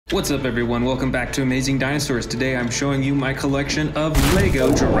What's up everyone, welcome back to Amazing Dinosaurs. Today I'm showing you my collection of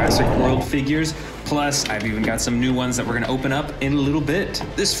LEGO Jurassic World figures, plus I've even got some new ones that we're going to open up in a little bit.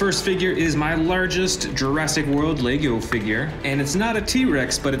 This first figure is my largest Jurassic World LEGO figure, and it's not a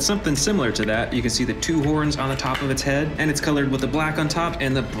T-Rex, but it's something similar to that. You can see the two horns on the top of its head, and it's colored with the black on top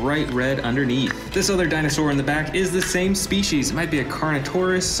and the bright red underneath. This other dinosaur in the back is the same species. It might be a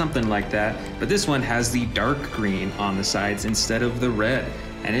Carnotaurus, something like that, but this one has the dark green on the sides instead of the red.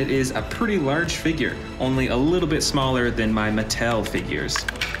 And it is a pretty large figure, only a little bit smaller than my Mattel figures.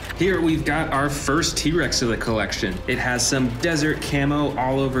 Here we've got our first T-Rex of the collection. It has some desert camo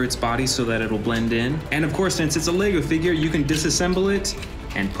all over its body so that it'll blend in. And of course, since it's a LEGO figure, you can disassemble it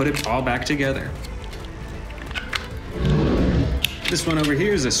and put it all back together. This one over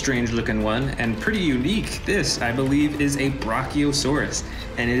here is a strange looking one and pretty unique. This, I believe, is a Brachiosaurus,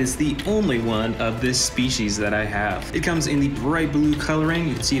 and it is the only one of this species that I have. It comes in the bright blue coloring.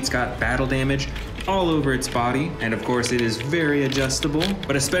 You can see it's got battle damage all over its body, and of course it is very adjustable,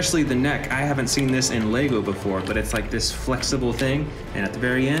 but especially the neck. I haven't seen this in LEGO before, but it's like this flexible thing, and at the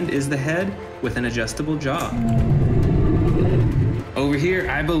very end is the head with an adjustable jaw. Over here,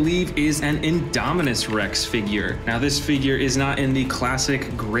 I believe, is an Indominus Rex figure. Now this figure is not in the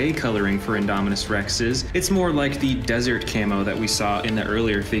classic gray coloring for Indominus Rexes. It's more like the desert camo that we saw in the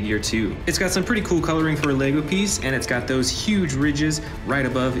earlier figure too. It's got some pretty cool coloring for a LEGO piece, and it's got those huge ridges right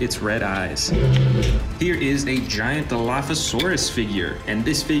above its red eyes. Here is a giant Dilophosaurus figure, and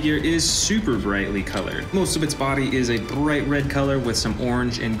this figure is super brightly colored. Most of its body is a bright red color with some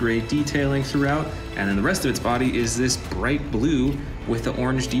orange and gray detailing throughout, and then the rest of its body is this bright blue with the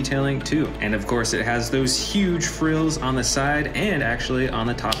orange detailing too. And of course it has those huge frills on the side and actually on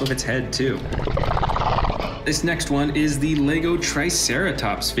the top of its head too. This next one is the LEGO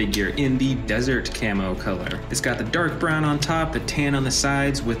Triceratops figure in the desert camo color. It's got the dark brown on top, the tan on the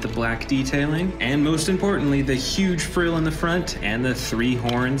sides with the black detailing, and most importantly, the huge frill in the front and the 3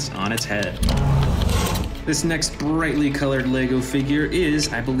 horns on its head. This next brightly colored LEGO figure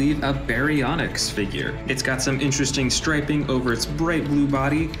is, I believe, a Baryonyx figure. It's got some interesting striping over its bright blue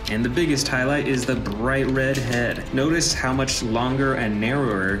body, and the biggest highlight is the bright red head. Notice how much longer and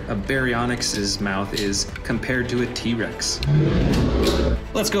narrower a Baryonyx's mouth is compared to a T-Rex.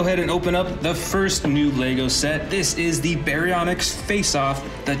 Let's go ahead and open up the first new LEGO set. This is the Baryonyx Face Off,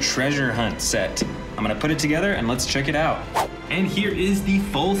 the Treasure Hunt set. I'm gonna put it together and let's check it out. And here is the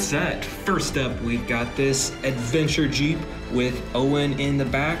full set. First up, we've got this adventure Jeep with Owen in the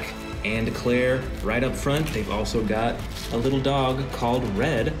back and Claire right up front. They've also got a little dog called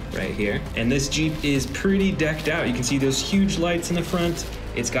Red right here. And this Jeep is pretty decked out. You can see those huge lights in the front.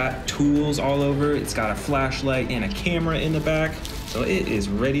 It's got tools all over. It's got a flashlight and a camera in the back. So it is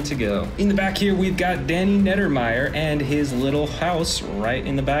ready to go. In the back here, we've got Danny Nettermeyer and his little house right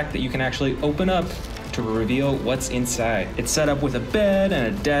in the back that you can actually open up to reveal what's inside. It's set up with a bed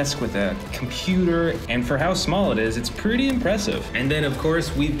and a desk with a computer, and for how small it is, it's pretty impressive. And then of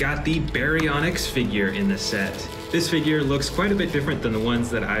course, we've got the Baryonyx figure in the set. This figure looks quite a bit different than the ones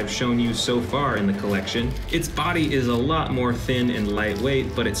that I've shown you so far in the collection. Its body is a lot more thin and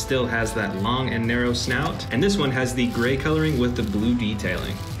lightweight, but it still has that long and narrow snout. And this one has the gray coloring with the blue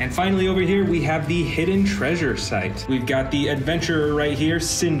detailing. And finally over here, we have the hidden treasure site. We've got the adventurer right here,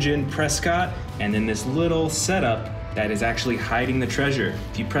 St. John Prescott, and then this little setup that is actually hiding the treasure.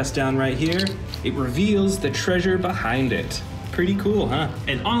 If you press down right here, it reveals the treasure behind it. Pretty cool, huh?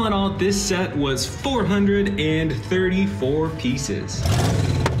 And all in all, this set was 434 pieces.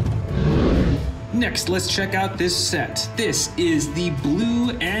 Next, let's check out this set. This is the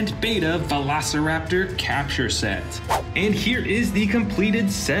Blue and Beta Velociraptor capture set. And here is the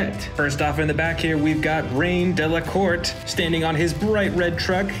completed set. First off in the back here, we've got Rain Delacourt standing on his bright red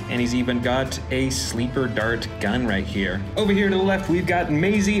truck, and he's even got a sleeper dart gun right here. Over here to the left, we've got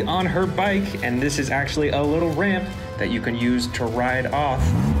Maisie on her bike, and this is actually a little ramp that you can use to ride off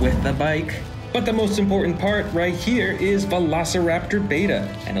with the bike. But the most important part right here is Velociraptor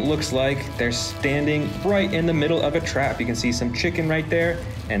Beta, and it looks like they're standing right in the middle of a trap. You can see some chicken right there,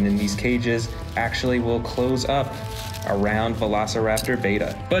 and then these cages actually will close up around Velociraptor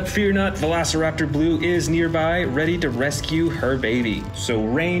Beta. But fear not, Velociraptor Blue is nearby, ready to rescue her baby. So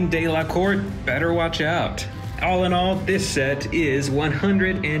Rain Delacourt, better watch out. All in all, this set is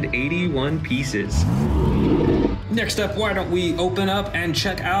 181 pieces. Next up, why don't we open up and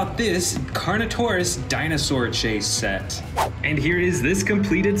check out this Carnotaurus dinosaur chase set. And here is this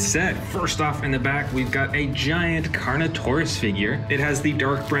completed set. First off, in the back, we've got a giant Carnotaurus figure. It has the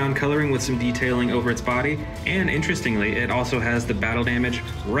dark brown coloring with some detailing over its body, and interestingly, it also has the battle damage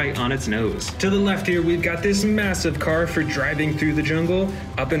right on its nose. To the left here, we've got this massive car for driving through the jungle.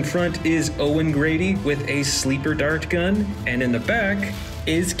 Up in front is Owen Grady with a sleeper dart gun, and in the back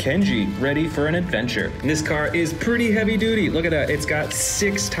is Kenji, ready for an adventure. And this car is pretty heavy duty. Look at that, it's got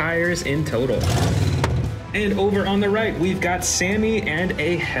 6 tires in total. And over on the right, we've got Sammy and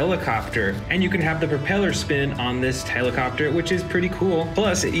a helicopter. And you can have the propeller spin on this helicopter, which is pretty cool.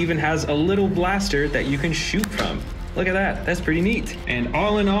 Plus, it even has a little blaster that you can shoot from. Look at that, that's pretty neat. And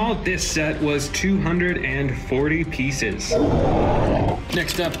all in all, this set was 240 pieces.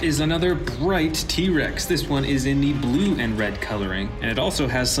 Next up is another bright T-Rex. This one is in the blue and red coloring, and it also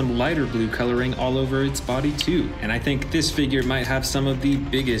has some lighter blue coloring all over its body too. And I think this figure might have some of the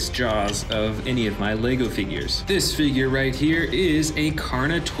biggest jaws of any of my Lego figures. This figure right here is a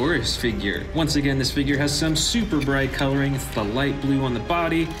Carnotaurus figure. Once again, this figure has some super bright coloring. It's the light blue on the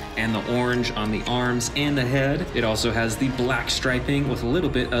body and the orange on the arms and the head. It also has the black striping with a little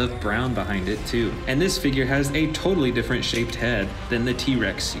bit of brown behind it too. And this figure has a totally different shaped head than the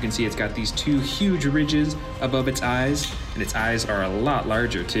T-Rex. You can see it's got these 2 huge ridges above its eyes, and its eyes are a lot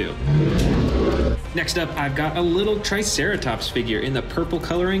larger too. Next up, I've got a little Triceratops figure in the purple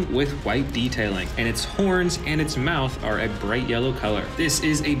coloring with white detailing, and its horns and its mouth are a bright yellow color. This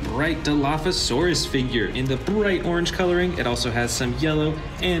is a bright Dilophosaurus figure in the bright orange coloring. It also has some yellow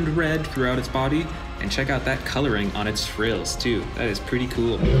and red throughout its body. And check out that coloring on its frills too. That is pretty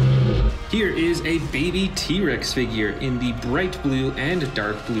cool. Here is a baby T-Rex figure in the bright blue and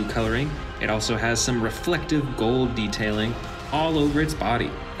dark blue coloring. It also has some reflective gold detailing all over its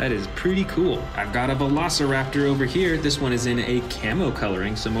body. That is pretty cool. I've got a Velociraptor over here. This one is in a camo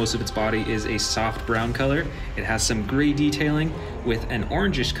coloring, so most of its body is a soft brown color. It has some gray detailing with an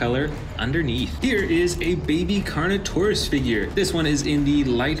orangish color underneath. Here is a baby Carnotaurus figure. This one is in the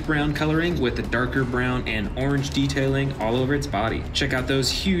light brown coloring with the darker brown and orange detailing all over its body. Check out those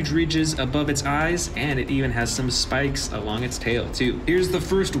huge ridges above its eyes, and it even has some spikes along its tail too. Here's the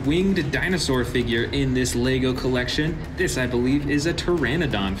first winged dinosaur figure in this Lego collection. This, I believe, is a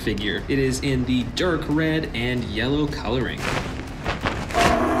Pteranodon figure. It is in the dark red and yellow coloring.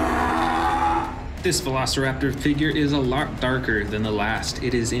 This Velociraptor figure is a lot darker than the last.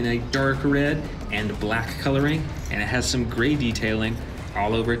 It is in a dark red and black coloring, and it has some gray detailing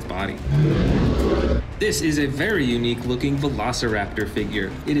all over its body. This is a very unique looking Velociraptor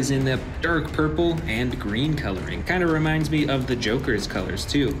figure. It is in the dark purple and green coloring. Kind of reminds me of the Joker's colors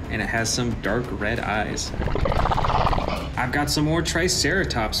too, and it has some dark red eyes. I've got some more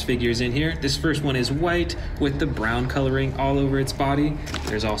Triceratops figures in here. This first one is white with the brown coloring all over its body.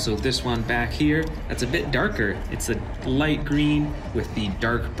 There's also this one back here that's a bit darker. It's a light green with the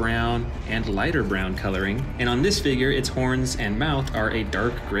dark brown and lighter brown coloring. And on this figure, its horns and mouth are a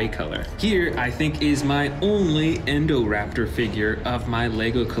dark gray color. Here, I think, is my only Indoraptor figure of my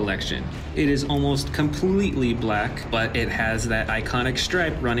Lego collection. It is almost completely black, but it has that iconic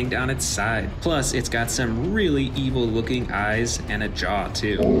stripe running down its side. Plus, it's got some really evil looking eyes and a jaw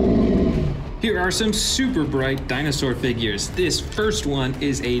too. Here are some super bright dinosaur figures. This first one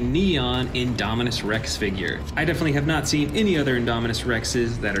is a neon Indominus Rex figure. I definitely have not seen any other Indominus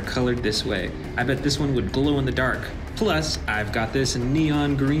Rexes that are colored this way. I bet this one would glow in the dark. Plus, I've got this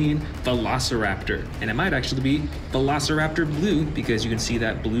neon green Velociraptor, and it might actually be Velociraptor blue because you can see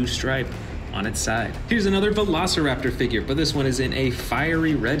that blue stripe on its side. Here's another Velociraptor figure, but this one is in a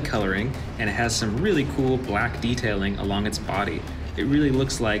fiery red coloring, and it has some really cool black detailing along its body. It really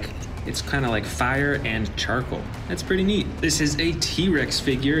looks like it's kind of like fire and charcoal. That's pretty neat. This is a T-Rex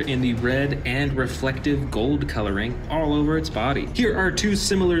figure in the red and reflective gold coloring all over its body. Here are 2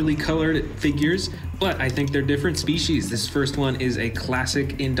 similarly colored figures, but I think they're different species. This first one is a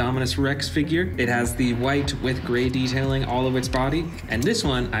classic Indominus Rex figure. It has the white with gray detailing all over its body. And this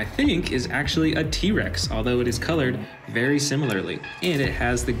one, I think, is actually a T-Rex, although it is colored very similarly. And it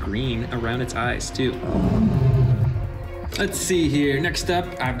has the green around its eyes too. Let's see here. Next up,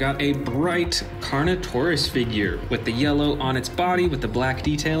 I've got a bright Carnotaurus figure with the yellow on its body with the black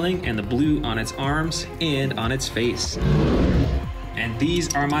detailing and the blue on its arms and on its face. And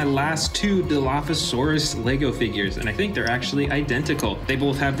these are my last 2 Dilophosaurus Lego figures, and I think they're actually identical. They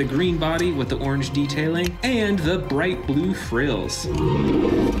both have the green body with the orange detailing and the bright blue frills.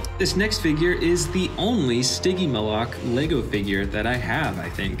 This next figure is the only Stygimoloch Lego figure that I have, I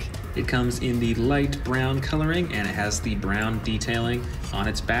think. It comes in the light brown coloring and it has the brown detailing on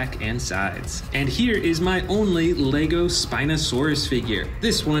its back and sides. And here is my only Lego Spinosaurus figure.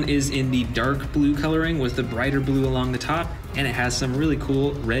 This one is in the dark blue coloring with the brighter blue along the top, and it has some really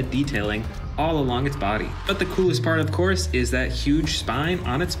cool red detailing all along its body. But the coolest part, of course, is that huge spine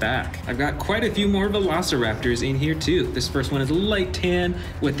on its back. I've got quite a few more Velociraptors in here too. This first one is light tan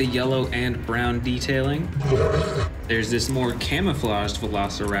with the yellow and brown detailing. There's this more camouflaged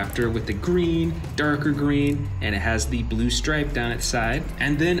Velociraptor with the green, darker green, and it has the blue stripe down its side.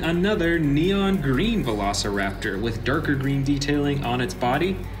 And then another neon green Velociraptor with darker green detailing on its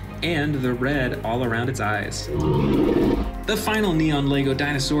body and the red all around its eyes. The final neon Lego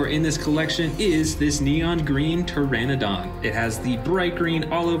dinosaur in this collection is this neon green Pteranodon. It has the bright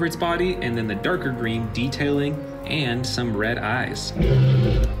green all over its body and then the darker green detailing and some red eyes.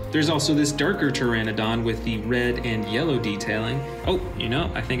 There's also this darker Pteranodon with the red and yellow detailing. Oh, you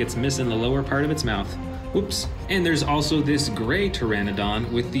know, I think it's missing the lower part of its mouth. Whoops. And there's also this gray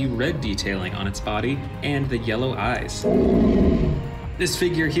Pteranodon with the red detailing on its body and the yellow eyes. This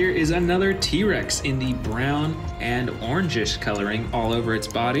figure here is another T-Rex in the brown and orangish coloring all over its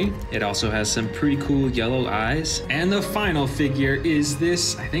body. It also has some pretty cool yellow eyes. And the final figure is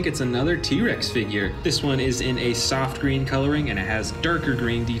this, I think it's another T-Rex figure. This one is in a soft green coloring and it has darker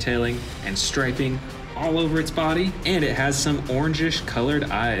green detailing and striping all over its body. And it has some orangish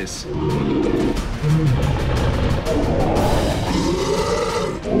colored eyes.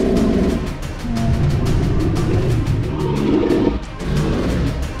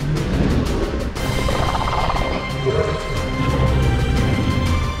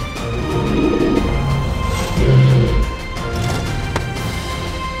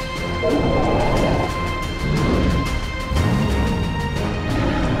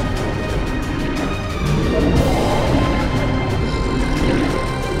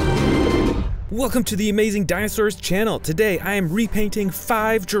 Welcome to the Amazing Dinosaurs channel. Today I am repainting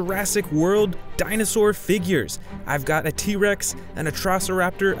 5 Jurassic World dinosaur figures. I've got a T-Rex, an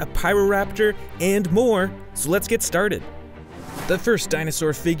Atrociraptor, a Pyroraptor, and more, so let's get started. The first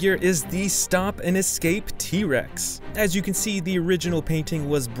dinosaur figure is the Stomp and Escape T-Rex. As you can see, the original painting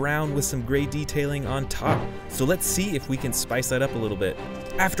was brown with some gray detailing on top, so let's see if we can spice that up a little bit.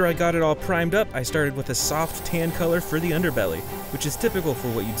 After I got it all primed up, I started with a soft tan color for the underbelly, which is typical for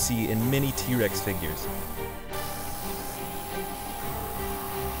what you'd see in many T-Rex figures.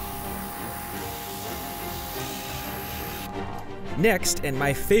 Next, and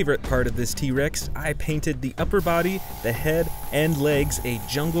my favorite part of this T-Rex, I painted the upper body, the head, and legs a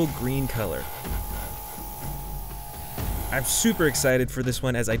jungle green color. I'm super excited for this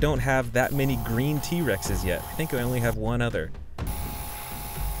one as I don't have that many green T-Rexes yet. I think I only have one other.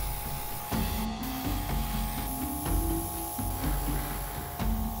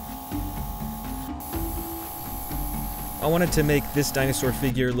 I wanted to make this dinosaur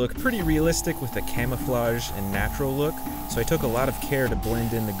figure look pretty realistic with a camouflage and natural look, so I took a lot of care to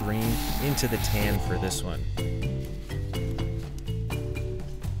blend in the green into the tan for this one.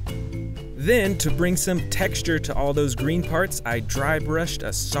 Then, to bring some texture to all those green parts, I dry brushed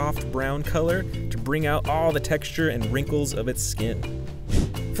a soft brown color to bring out all the texture and wrinkles of its skin.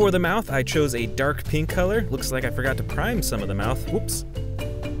 For the mouth, I chose a dark pink color. Looks like I forgot to prime some of the mouth. Whoops.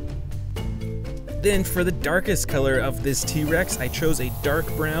 Then for the darkest color of this T-Rex, I chose a dark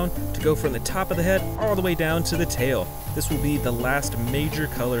brown to go from the top of the head all the way down to the tail. This will be the last major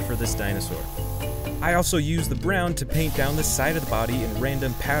color for this dinosaur. I also used the brown to paint down the side of the body in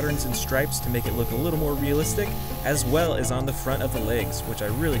random patterns and stripes to make it look a little more realistic, as well as on the front of the legs, which I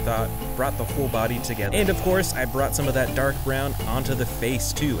really thought brought the whole body together. And of course, I brought some of that dark brown onto the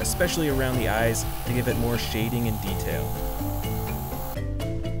face too, especially around the eyes to give it more shading and detail.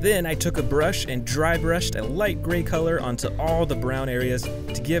 Then I took a brush and dry brushed a light gray color onto all the brown areas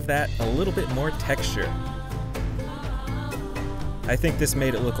to give that a little bit more texture. I think this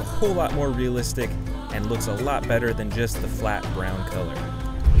made it look a whole lot more realistic and looks a lot better than just the flat brown color.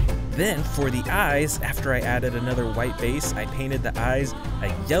 Then for the eyes, after I added another white base, I painted the eyes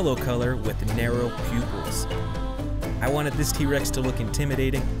a yellow color with narrow pupils. I wanted this T-Rex to look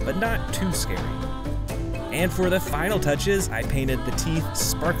intimidating, but not too scary. And for the final touches, I painted the teeth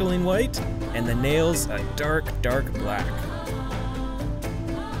sparkling white and the nails a dark, dark black.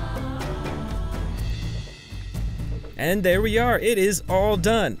 And there we are, it is all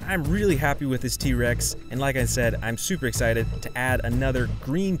done. I'm really happy with this T-Rex, and like I said, I'm super excited to add another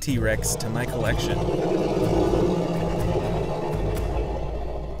green T-Rex to my collection.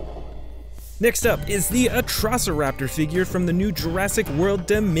 Next up is the Atrociraptor figure from the new Jurassic World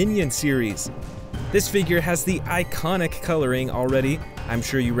Dominion series. This figure has the iconic coloring already, I'm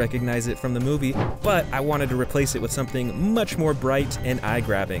sure you recognize it from the movie, but I wanted to replace it with something much more bright and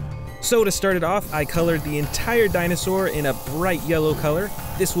eye-grabbing. So to start it off, I colored the entire dinosaur in a bright yellow color.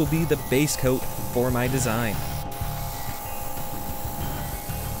 This will be the base coat for my design.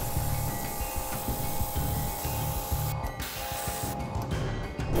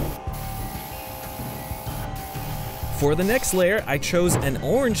 For the next layer, I chose an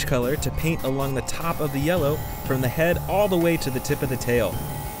orange color to paint along the top of the yellow from the head all the way to the tip of the tail.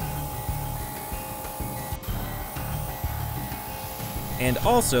 And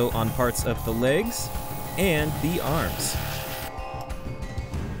also on parts of the legs and the arms.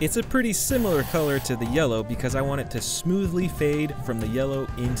 It's a pretty similar color to the yellow because I want it to smoothly fade from the yellow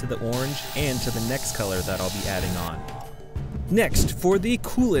into the orange and to the next color that I'll be adding on. Next, for the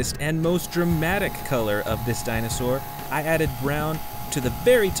coolest and most dramatic color of this dinosaur, I added brown to the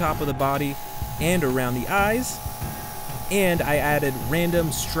very top of the body and around the eyes, and I added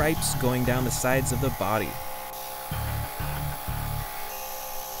random stripes going down the sides of the body.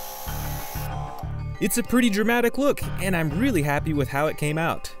 It's a pretty dramatic look, and I'm really happy with how it came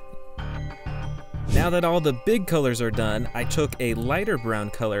out. Now that all the big colors are done, I took a lighter brown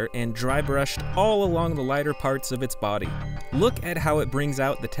color and dry brushed all along the lighter parts of its body. Look at how it brings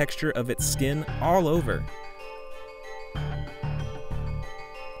out the texture of its skin all over.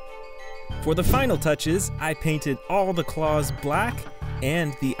 For the final touches, I painted all the claws black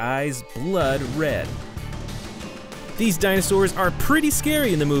and the eyes blood red. These dinosaurs are pretty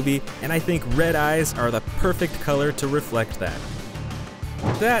scary in the movie, and I think red eyes are the perfect color to reflect that.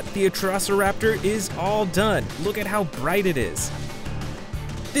 That, the Atrociraptor, is all done. Look at how bright it is.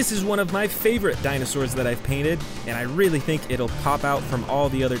 This is one of my favorite dinosaurs that I've painted, and I really think it'll pop out from all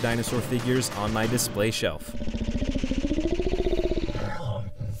the other dinosaur figures on my display shelf.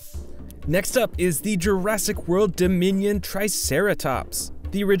 Next up is the Jurassic World Dominion Triceratops.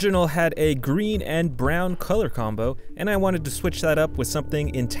 The original had a green and brown color combo, and I wanted to switch that up with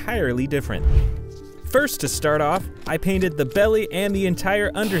something entirely different. First, to start off, I painted the belly and the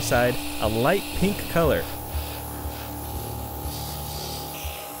entire underside a light pink color.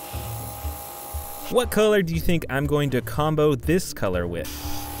 What color do you think I'm going to combo this color with?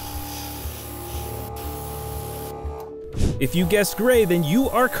 If you guessed gray, then you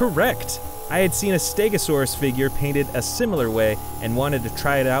are correct. I had seen a Stegosaurus figure painted a similar way and wanted to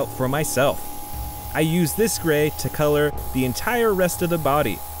try it out for myself. I used this gray to color the entire rest of the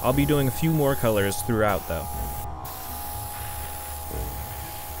body. I'll be doing a few more colors throughout though.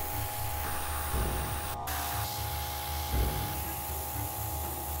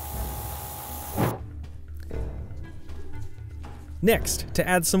 Next, to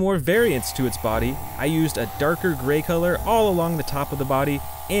add some more variance to its body, I used a darker gray color all along the top of the body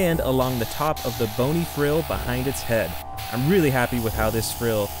and along the top of the bony frill behind its head. I'm really happy with how this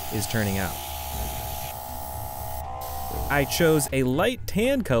frill is turning out. I chose a light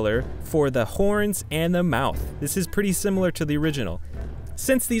tan color for the horns and the mouth. This is pretty similar to the original.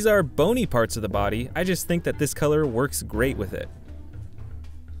 Since these are bony parts of the body, I just think that this color works great with it.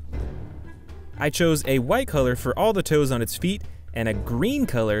 I chose a white color for all the toes on its feet and a green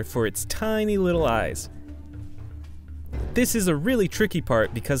color for its tiny little eyes. This is a really tricky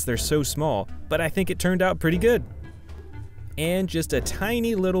part because they're so small, but I think it turned out pretty good. And just a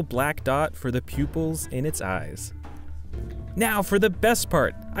tiny little black dot for the pupils in its eyes. Now for the best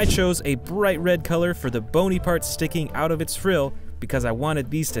part, I chose a bright red color for the bony parts sticking out of its frill because I wanted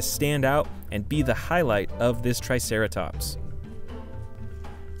these to stand out and be the highlight of this Triceratops.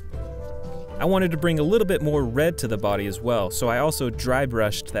 I wanted to bring a little bit more red to the body as well, so I also dry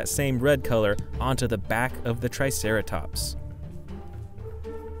brushed that same red color onto the back of the Triceratops.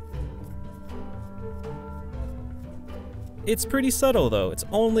 It's pretty subtle though, it's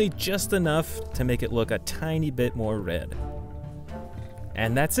only just enough to make it look a tiny bit more red.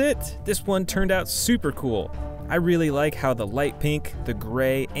 And that's it! This one turned out super cool. I really like how the light pink, the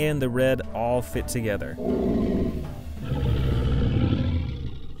gray, and the red all fit together.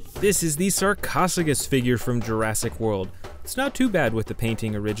 This is the Sarcophagus figure from Jurassic World. It's not too bad with the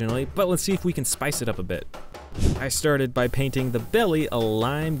painting originally, but let's see if we can spice it up a bit. I started by painting the belly a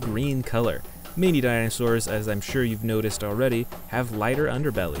lime green color. Many dinosaurs, as I'm sure you've noticed already, have lighter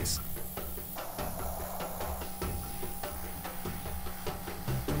underbellies.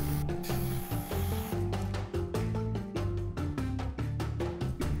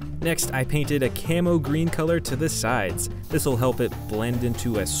 Next, I painted a camo green color to the sides. This will help it blend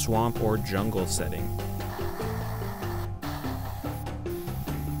into a swamp or jungle setting.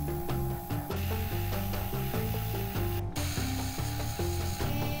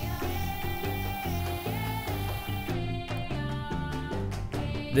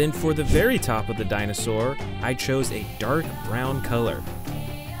 Then for the very top of the dinosaur, I chose a dark brown color.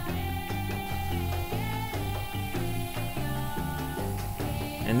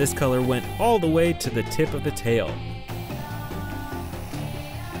 And this color went all the way to the tip of the tail.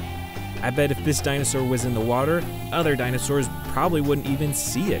 I bet if this dinosaur was in the water, other dinosaurs probably wouldn't even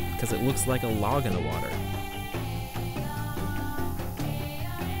see it because it looks like a log in the water.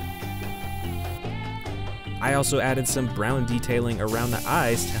 I also added some brown detailing around the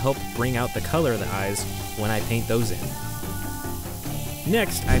eyes to help bring out the color of the eyes when I paint those in.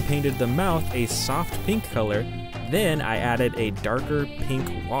 Next, I painted the mouth a soft pink color. Then I added a darker pink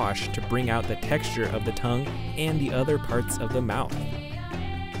wash to bring out the texture of the tongue and the other parts of the mouth.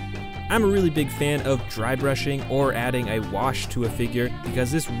 I'm a really big fan of dry brushing or adding a wash to a figure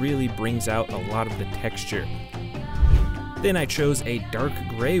because this really brings out a lot of the texture. Then I chose a dark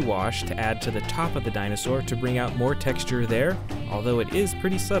gray wash to add to the top of the dinosaur to bring out more texture there, although it is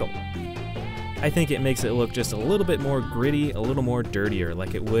pretty subtle. I think it makes it look just a little bit more gritty, a little more dirtier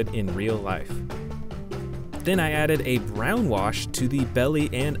like it would in real life. Then I added a brown wash to the belly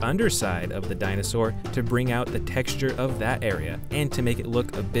and underside of the dinosaur to bring out the texture of that area and to make it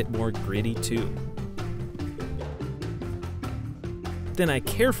look a bit more gritty too. Then I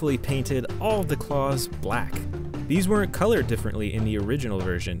carefully painted all of the claws black. These weren't colored differently in the original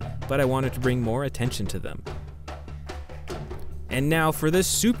version, but I wanted to bring more attention to them. And now for the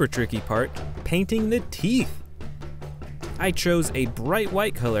super tricky part, painting the teeth. I chose a bright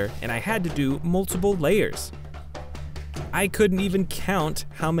white color and I had to do multiple layers. I couldn't even count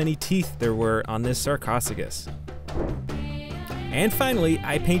how many teeth there were on this sarcophagus. And finally,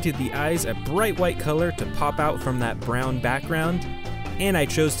 I painted the eyes a bright white color to pop out from that brown background, and I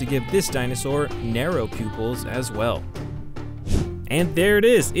chose to give this dinosaur narrow pupils as well. And there it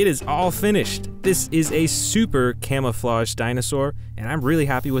is all finished. This is a super camouflaged dinosaur, and I'm really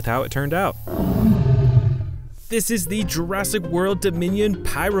happy with how it turned out. This is the Jurassic World Dominion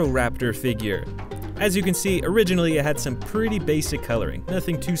Pyroraptor figure. As you can see, originally it had some pretty basic coloring,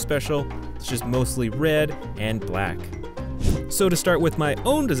 nothing too special, it's just mostly red and black. So to start with my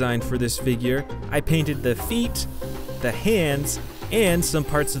own design for this figure, I painted the feet, the hands, and some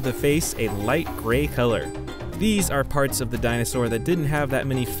parts of the face a light gray color. These are parts of the dinosaur that didn't have that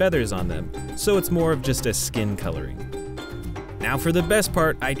many feathers on them, so it's more of just a skin coloring. Now for the best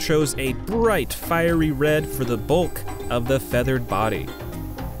part, I chose a bright fiery red for the bulk of the feathered body.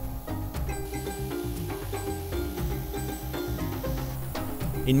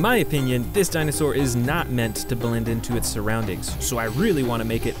 In my opinion, this dinosaur is not meant to blend into its surroundings, so I really want to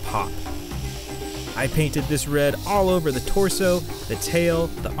make it pop. I painted this red all over the torso, the tail,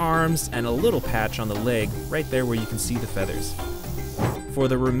 the arms, and a little patch on the leg, right there where you can see the feathers. For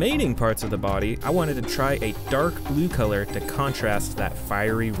the remaining parts of the body, I wanted to try a dark blue color to contrast that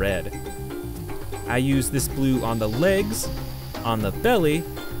fiery red. I used this blue on the legs, on the belly,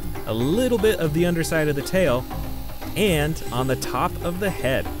 a little bit of the underside of the tail, and on the top of the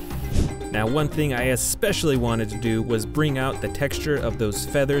head. Now one thing I especially wanted to do was bring out the texture of those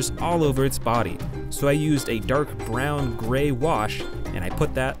feathers all over its body. So I used a dark brown gray wash and I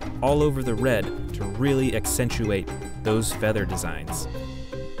put that all over the red to really accentuate those feather designs.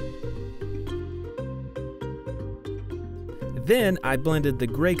 Then I blended the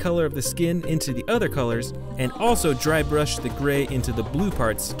gray color of the skin into the other colors and also dry brushed the gray into the blue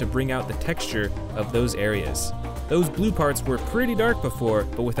parts to bring out the texture of those areas. Those blue parts were pretty dark before,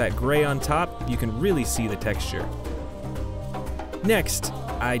 but with that gray on top, you can really see the texture. Next,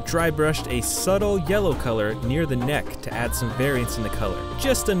 I dry brushed a subtle yellow color near the neck to add some variance in the color,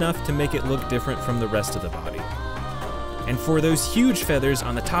 just enough to make it look different from the rest of the body. And for those huge feathers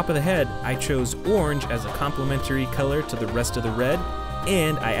on the top of the head, I chose orange as a complementary color to the rest of the red,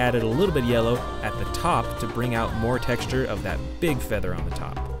 and I added a little bit of yellow at the top to bring out more texture of that big feather on the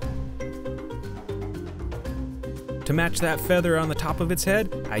top. To match that feather on the top of its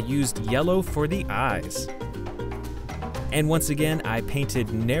head, I used yellow for the eyes. And once again, I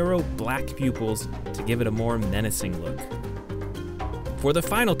painted narrow black pupils to give it a more menacing look. For the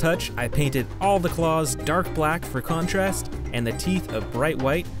final touch, I painted all the claws dark black for contrast and the teeth a bright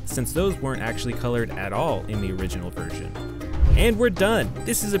white, since those weren't actually colored at all in the original version. And we're done!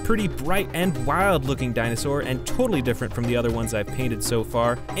 This is a pretty bright and wild looking dinosaur and totally different from the other ones I've painted so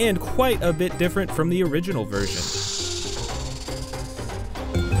far, and quite a bit different from the original version.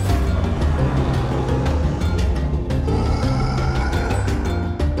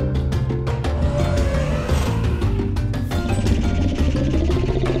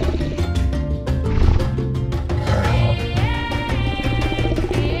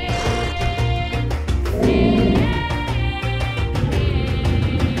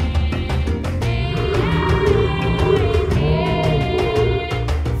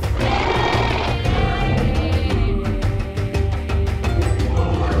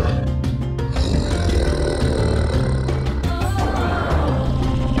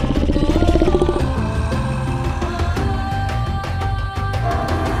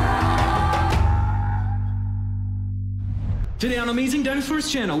 Amazing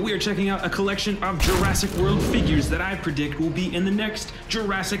Dinosaurs channel, we are checking out a collection of Jurassic World figures that I predict will be in the next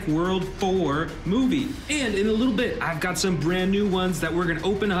Jurassic World 4 movie. And in a little bit, I've got some brand new ones that we're gonna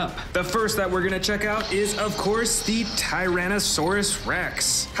open up. The first that we're gonna check out is, of course, the Tyrannosaurus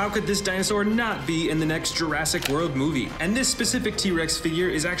Rex. How could this dinosaur not be in the next Jurassic World movie? And this specific T-Rex figure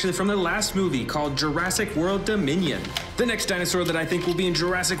is actually from the last movie called Jurassic World Dominion. The next dinosaur that I think will be in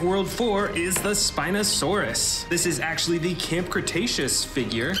Jurassic World 4 is the Spinosaurus. This is actually the Camp Cretaceous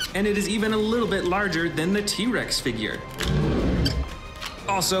figure, and it is even a little bit larger than the T-Rex figure.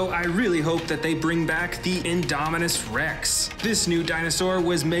 Also, I really hope that they bring back the Indominus Rex. This new dinosaur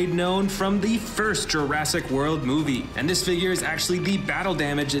was made known from the first Jurassic World movie, and this figure is actually the battle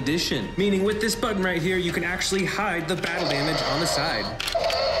damage edition, meaning with this button right here, you can actually hide the battle damage on the side.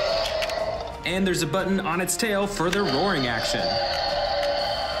 And there's a button on its tail for the roaring action.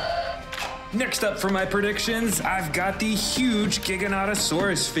 Next up for my predictions, I've got the huge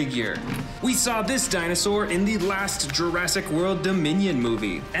Giganotosaurus figure. We saw this dinosaur in the last Jurassic World Dominion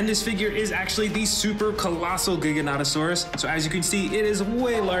movie, and this figure is actually the super colossal Giganotosaurus, so as you can see, it is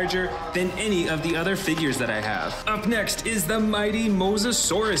way larger than any of the other figures that I have. Up next is the mighty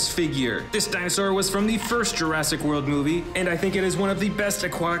Mosasaurus figure. This dinosaur was from the first Jurassic World movie, and I think it is one of the best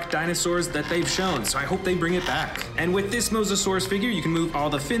aquatic dinosaurs that they've shown, so I hope they bring it back. And with this Mosasaurus figure, you can move all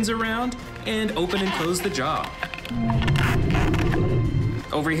the fins around, and open and close the jaw.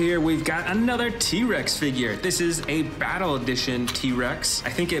 Over here, we've got another T-Rex figure. This is a Battle Edition T-Rex. I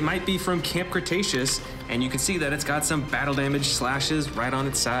think it might be from Camp Cretaceous, and you can see that it's got some battle damage slashes right on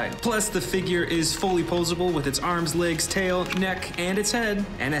its side. Plus, the figure is fully posable with its arms, legs, tail, neck, and its head,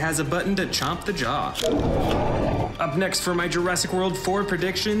 and it has a button to chomp the jaw. Up next for my Jurassic World 4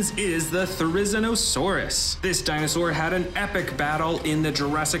 predictions is the Therizinosaurus. This dinosaur had an epic battle in the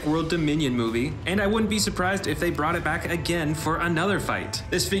Jurassic World Dominion movie, and I wouldn't be surprised if they brought it back again for another fight.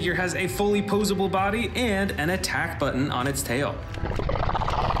 This figure has a fully posable body and an attack button on its tail.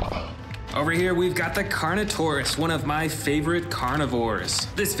 Over here, we've got the Carnotaurus, one of my favorite carnivores.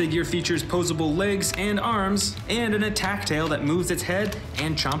 This figure features posable legs and arms, and an attack tail that moves its head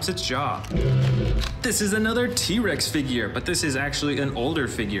and chomps its jaw. This is another T-Rex figure, but this is actually an older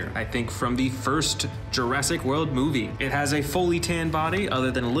figure, I think from the first Jurassic World movie. It has a fully tan body,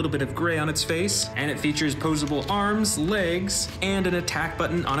 other than a little bit of gray on its face, and it features posable arms, legs, and an attack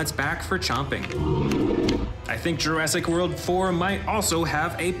button on its back for chomping. I think Jurassic World 4 might also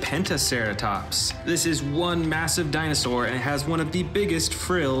have a Pentaceratops. This is one massive dinosaur, and it has one of the biggest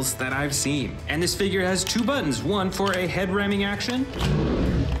frills that I've seen. And this figure has two buttons, one for a head ramming action,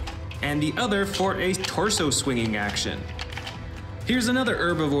 and the other for a torso swinging action. Here's another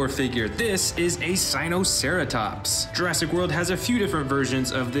herbivore figure. This is a Sinoceratops. Jurassic World has a few different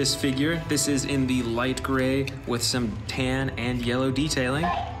versions of this figure. This is in the light gray with some tan and yellow detailing,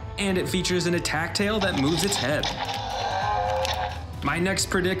 and it features an attack tail that moves its head. My next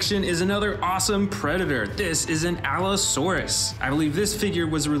prediction is another awesome predator. This is an Allosaurus. I believe this figure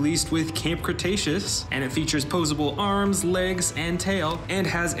was released with Camp Cretaceous, and it features posable arms, legs, and tail, and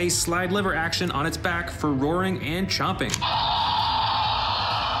has a slide lever action on its back for roaring and chomping.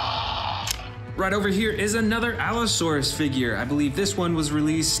 Right over here is another Allosaurus figure. I believe this one was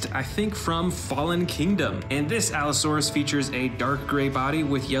released, I think, from Fallen Kingdom. And this Allosaurus features a dark gray body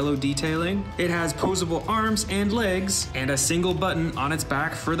with yellow detailing. It has posable arms and legs, and a single button on its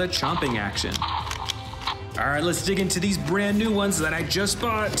back for the chomping action. All right, let's dig into these brand new ones that I just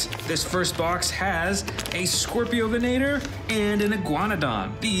bought. This first box has a Scorpiovenator and an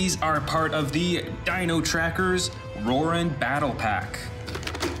Iguanodon. These are part of the Dino Trackers Roarin' Battle Pack.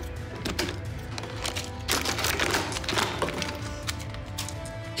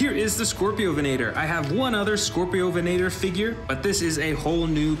 Here is the Scorpiovenator. I have one other Scorpiovenator figure, but this is a whole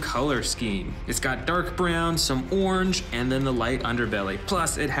new color scheme. It's got dark brown, some orange, and then the light underbelly.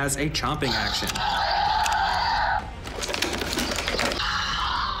 Plus, it has a chomping action.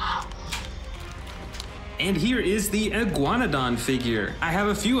 And here is the Iguanodon figure. I have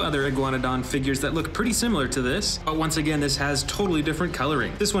a few other Iguanodon figures that look pretty similar to this, but once again, this has totally different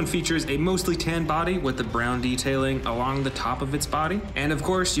coloring. This one features a mostly tan body with the brown detailing along the top of its body. And of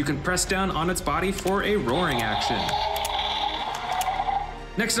course, you can press down on its body for a roaring action.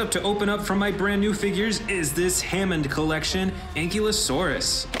 Next up to open up from my brand new figures is this Hammond Collection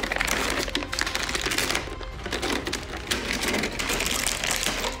Ankylosaurus.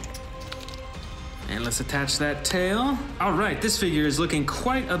 And let's attach that tail. All right, this figure is looking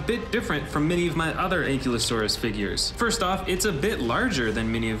quite a bit different from many of my other Ankylosaurus figures. First off, it's a bit larger than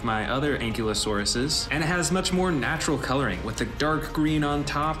many of my other Ankylosauruses, and it has much more natural coloring with the dark green on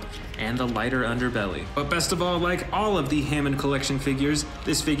top and the lighter underbelly. But best of all, like all of the Hammond Collection figures,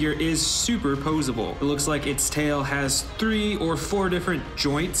 this figure is super posable. It looks like its tail has 3 or 4 different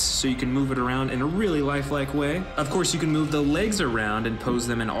joints, so you can move it around in a really lifelike way. Of course, you can move the legs around and pose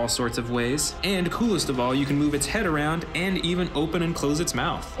them in all sorts of ways. And coolest of all, you can move its head around and even open and close its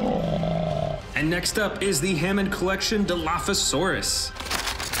mouth. And next up is the Hammond Collection Dilophosaurus.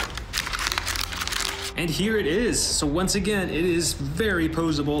 And here it is. So once again, it is very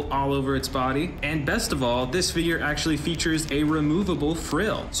posable all over its body. And best of all, this figure actually features a removable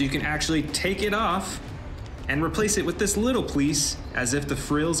frill. So you can actually take it off and replace it with this little piece as if the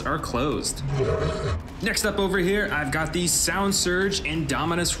frills are closed. Next up over here, I've got the Sound Surge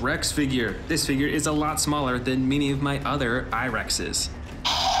Indominus Rex figure. This figure is a lot smaller than many of my other I-Rexes.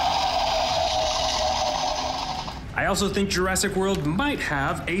 I also think Jurassic World might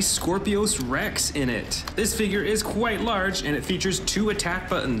have a Scorpius Rex in it. This figure is quite large and it features 2 attack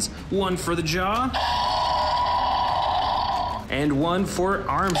buttons, one for the jaw and one for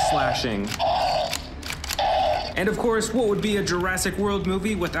arm slashing. And of course, what would be a Jurassic World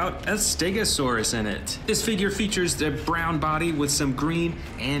movie without a Stegosaurus in it? This figure features a brown body with some green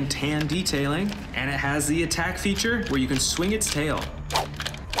and tan detailing, and it has the attack feature where you can swing its tail.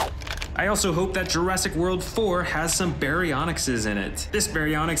 I also hope that Jurassic World 4 has some Baryonyxes in it. This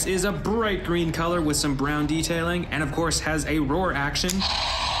Baryonyx is a bright green color with some brown detailing, and of course has a roar action.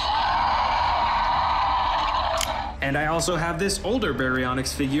 And I also have this older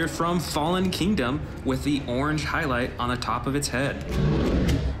Baryonyx figure from Fallen Kingdom with the orange highlight on the top of its head.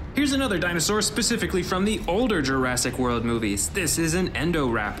 Here's another dinosaur specifically from the older Jurassic World movies. This is an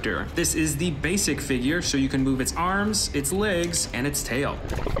Endoraptor. This is the basic figure, so you can move its arms, its legs, and its tail.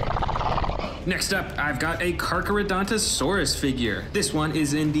 Next up, I've got a Carcharodontosaurus figure. This one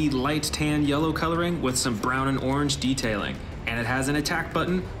is in the light tan yellow coloring with some brown and orange detailing, and it has an attack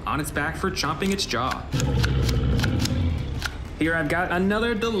button on its back for chomping its jaw. Here I've got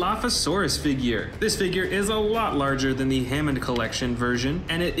another Dilophosaurus figure. This figure is a lot larger than the Hammond Collection version,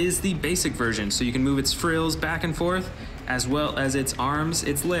 and it is the basic version, so you can move its frills back and forth, as well as its arms,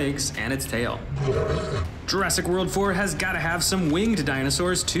 its legs, and its tail. Jurassic World 4 has got to have some winged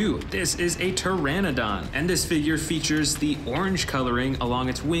dinosaurs too. This is a Pteranodon, and this figure features the orange coloring along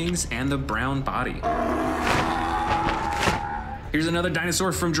its wings and the brown body. Here's another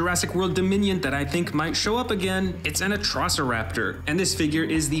dinosaur from Jurassic World Dominion that I think might show up again. It's an Atrociraptor, and this figure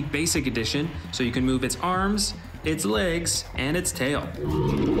is the basic edition, so you can move its arms, its legs, and its tail.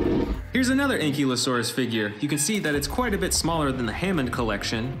 Here's another Ankylosaurus figure. You can see that it's quite a bit smaller than the Hammond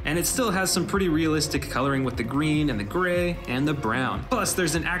Collection, and it still has some pretty realistic coloring with the green and the gray and the brown. Plus,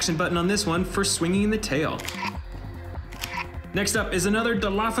 there's an action button on this one for swinging the tail. Next up is another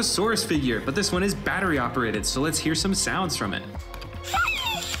Dilophosaurus figure, but this one is battery operated, so let's hear some sounds from it.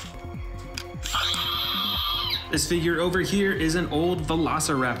 This figure over here is an old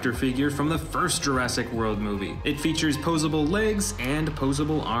Velociraptor figure from the first Jurassic World movie. It features posable legs and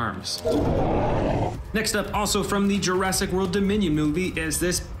posable arms. Next up, also from the Jurassic World Dominion movie, is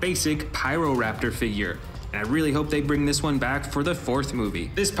this basic Pyroraptor figure. And I really hope they bring this one back for the 4th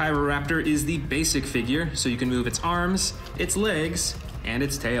movie. This Pyroraptor is the basic figure, so you can move its arms, its legs, and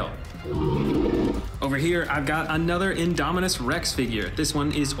its tail. Over here, I've got another Indominus Rex figure. This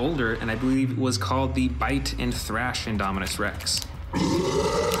one is older, and I believe was called the Bite and Thrash Indominus Rex.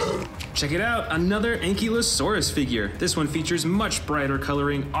 Check it out, another Ankylosaurus figure. This one features much brighter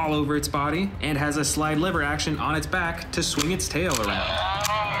coloring all over its body, and has a slide lever action on its back to swing its tail around.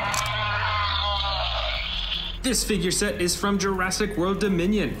 This figure set is from Jurassic World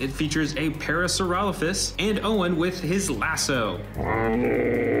Dominion. It features a Parasaurolophus and Owen with his lasso.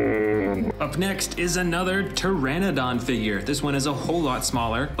 Up next is another Pteranodon figure. This one is a whole lot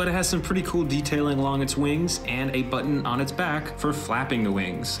smaller, but it has some pretty cool detailing along its wings and a button on its back for flapping the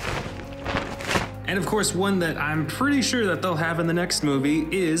wings. And of course, one that I'm pretty sure that they'll have in the next movie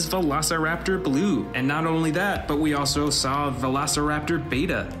is Velociraptor Blue. And not only that, but we also saw Velociraptor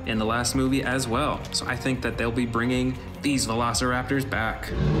Beta in the last movie as well. So I think that they'll be bringing these Velociraptors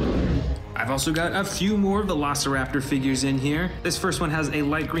back. I've also got a few more Velociraptor figures in here. This first one has a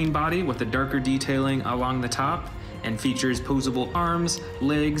light green body with a darker detailing along the top and features posable arms,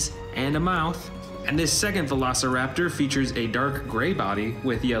 legs, and a mouth. And this second Velociraptor features a dark gray body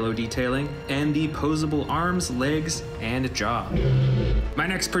with yellow detailing and the posable arms, legs, and jaw. My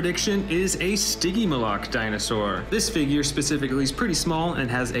next prediction is a Stygimoloch dinosaur. This figure specifically is pretty small and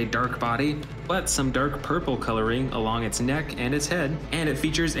has a dark body, but some dark purple coloring along its neck and its head, and it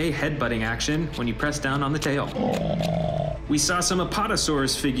features a headbutting action when you press down on the tail. We saw some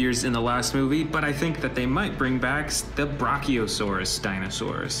Apatosaurus figures in the last movie, but I think that they might bring back the Brachiosaurus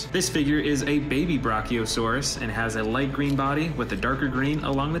dinosaurs. This figure is a baby Brachiosaurus and has a light green body with a darker green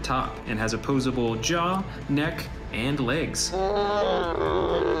along the top, and has opposable jaw, neck, and legs.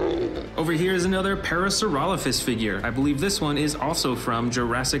 Over here is another Parasaurolophus figure. I believe this one is also from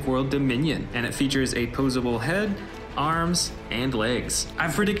Jurassic World Dominion, and it features a posable head, arms, and legs.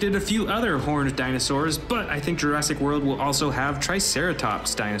 I've predicted a few other horned dinosaurs, but I think Jurassic World will also have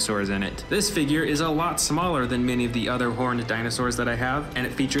Triceratops dinosaurs in it. This figure is a lot smaller than many of the other horned dinosaurs that I have, and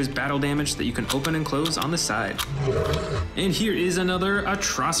it features battle damage that you can open and close on the side. And here is another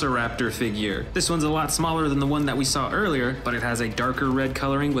Atrociraptor figure. This one's a lot smaller than the one that we saw earlier, but it has a darker red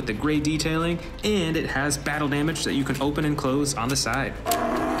coloring with the gray detailing, and it has battle damage that you can open and close on the side.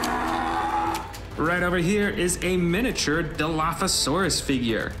 Right over here is a miniature Dilophosaurus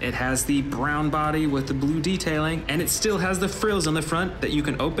figure. It has the brown body with the blue detailing, and it still has the frills on the front that you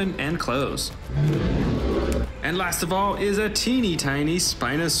can open and close. And last of all is a teeny tiny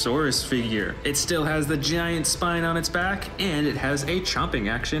Spinosaurus figure. It still has the giant spine on its back, and it has a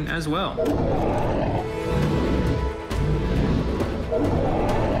chomping action as well.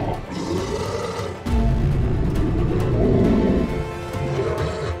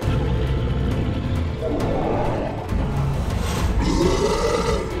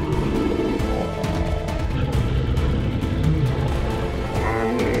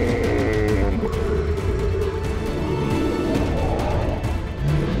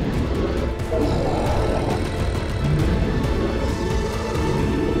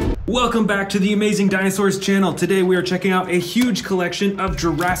 Welcome back to the Amazing Dinosaurs channel. Today we are checking out a huge collection of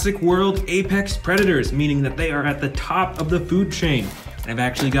Jurassic World apex predators, meaning that they are at the top of the food chain. I've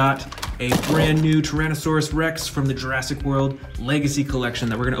actually got a brand new Tyrannosaurus Rex from the Jurassic World Legacy Collection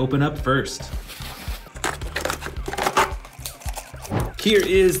that we're gonna open up first. Here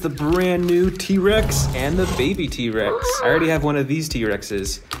is the brand new T-Rex and the baby T-Rex. I already have one of these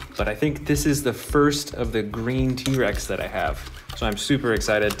T-Rexes, but I think this is the first of the green T-Rex that I have. So I'm super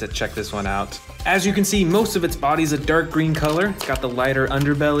excited to check this one out. As you can see, most of its body is a dark green color. It's got the lighter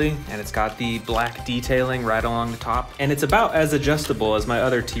underbelly, and it's got the black detailing right along the top. And it's about as adjustable as my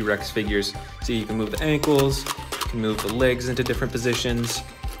other T-Rex figures. So you can move the ankles, you can move the legs into different positions,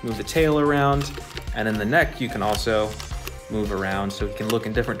 move the tail around, and then the neck you can also move around so it can look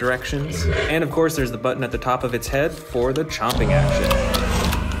in different directions. And of course, there's the button at the top of its head for the chomping action.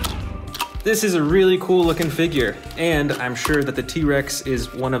 This is a really cool looking figure, and I'm sure that the T-Rex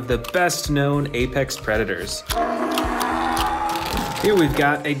is one of the best known apex predators. Here we've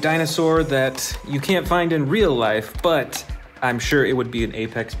got a dinosaur that you can't find in real life, but I'm sure it would be an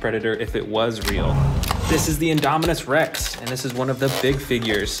apex predator if it was real. This is the Indominus Rex, and this is one of the big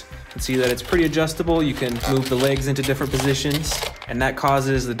figures. You can see that it's pretty adjustable. You can move the legs into different positions, and that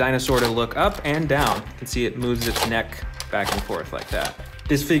causes the dinosaur to look up and down. You can see it moves its neck back and forth like that.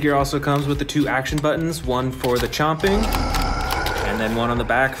 This figure also comes with the two action buttons, one for the chomping, and then one on the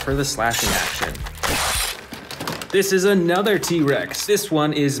back for the slashing action. This is another T-Rex. This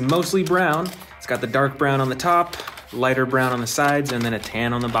one is mostly brown. It's got the dark brown on the top, lighter brown on the sides, and then a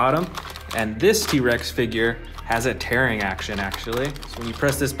tan on the bottom. And this T-Rex figure has a tearing action, actually. So when you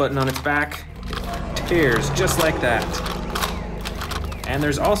press this button on its back, it tears just like that. And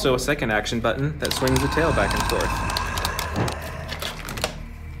there's also a second action button that swings the tail back and forth.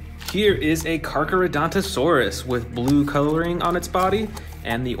 Here is a Carcharodontosaurus with blue coloring on its body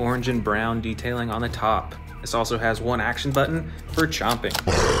and the orange and brown detailing on the top. This also has one action button for chomping.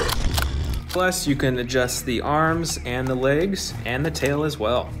 Plus, you can adjust the arms and the legs and the tail as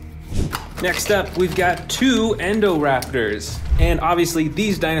well. Next up, we've got two Indoraptors. And obviously,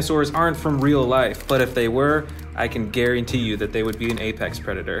 these dinosaurs aren't from real life, but if they were, I can guarantee you that they would be an apex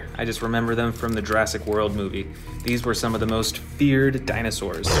predator. I just remember them from the Jurassic World movie. These were some of the most feared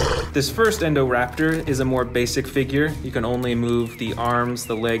dinosaurs. This first Indoraptor is a more basic figure. You can only move the arms,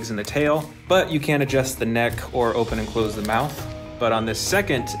 the legs, and the tail, but you can't adjust the neck or open and close the mouth. But on this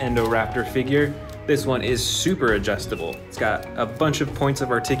second Indoraptor figure, this one is super adjustable. It's got a bunch of points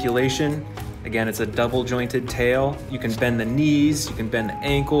of articulation. Again, it's a double jointed tail. You can bend the knees, you can bend the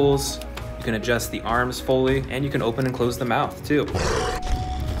ankles, you can adjust the arms fully, and you can open and close the mouth too.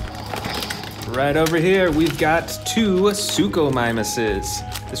 Right over here, we've got two Suchomimuses.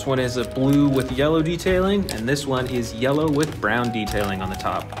 This one is a blue with yellow detailing, and this one is yellow with brown detailing on the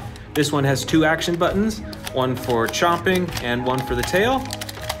top. This one has two action buttons, one for chomping and one for the tail.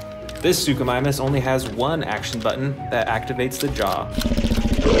 This Suchomimus only has one action button that activates the jaw.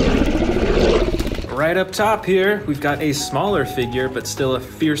 Right up top here, we've got a smaller figure, but still a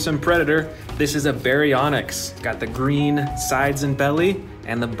fearsome predator. This is a Baryonyx. It's got the green sides and belly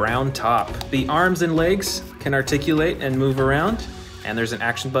and the brown top. The arms and legs can articulate and move around, and there's an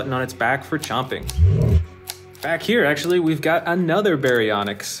action button on its back for chomping. Back here, actually, we've got another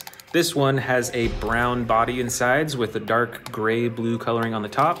Baryonyx. This one has a brown body and sides with a dark gray blue coloring on the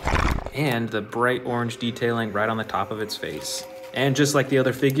top and the bright orange detailing right on the top of its face. And just like the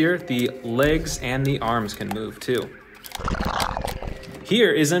other figure, the legs and the arms can move too.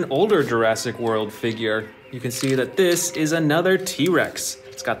 Here is an older Jurassic World figure. You can see that this is another T-Rex.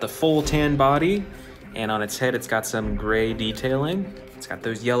 It's got the full tan body, and on its head it's got some gray detailing. It's got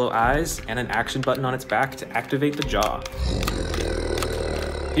those yellow eyes and an action button on its back to activate the jaw.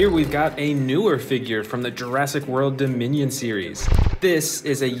 Here we've got a newer figure from the Jurassic World Dominion series. This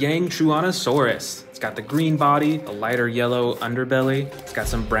is a Yangchuanosaurus. It's got the green body, a lighter yellow underbelly. It's got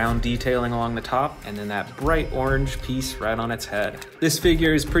some brown detailing along the top, and then that bright orange piece right on its head. This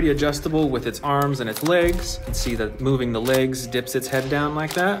figure is pretty adjustable with its arms and its legs. You can see that moving the legs dips its head down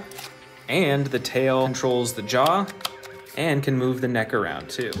like that. And the tail controls the jaw and can move the neck around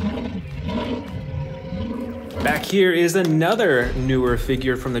too. Back here is another newer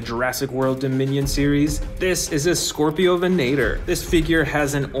figure from the Jurassic World Dominion series. This is a Scorpiovenator. This figure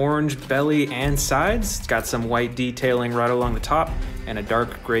has an orange belly and sides. It's got some white detailing right along the top and a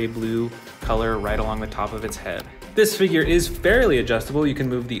dark gray blue color right along the top of its head. This figure is fairly adjustable. You can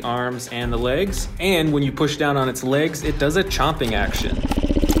move the arms and the legs, and when you push down on its legs, it does a chomping action.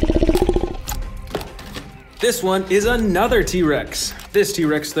 This one is another T-Rex. This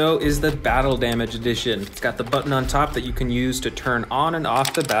T-Rex though is the Battle Damage Edition. It's got the button on top that you can use to turn on and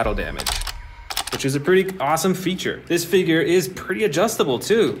off the battle damage, which is a pretty awesome feature. This figure is pretty adjustable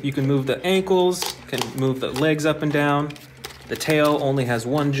too. You can move the ankles, can move the legs up and down. The tail only has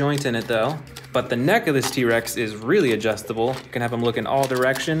one joint in it though, but the neck of this T-Rex is really adjustable. You can have him look in all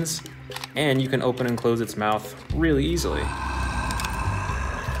directions, and you can open and close its mouth really easily.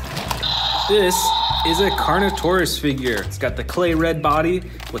 This is a Carnotaurus figure. It's got the clay red body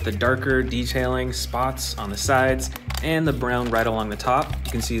with the darker detailing spots on the sides and the brown right along the top.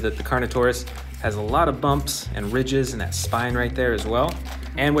 You can see that the Carnotaurus has a lot of bumps and ridges and that spine right there as well.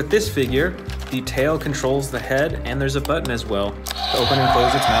 And with this figure, the tail controls the head, and there's a button as well to open and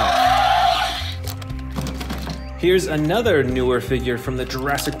close its mouth. Here's another newer figure from the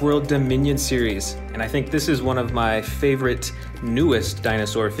Jurassic World Dominion series, and I think this is one of my favorite newest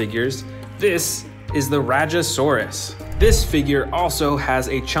dinosaur figures. This is the Rajasaurus. This figure also has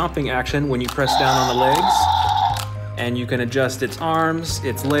a chomping action when you press down on the legs, and you can adjust its arms,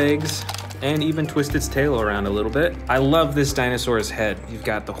 its legs, and even twist its tail around a little bit. I love this dinosaur's head. You've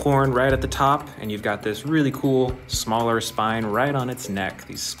got the horn right at the top, and you've got this really cool smaller spine right on its neck,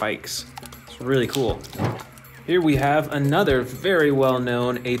 these spikes. It's really cool. Here we have another very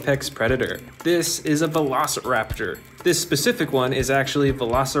well-known apex predator. This is a Velociraptor. This specific one is actually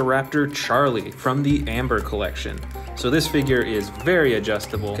Velociraptor Charlie from the Amber collection. So this figure is very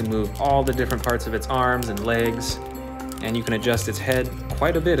adjustable. You can move all the different parts of its arms and legs, and you can adjust its head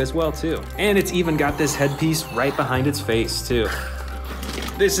quite a bit as well too. And it's even got this headpiece right behind its face too.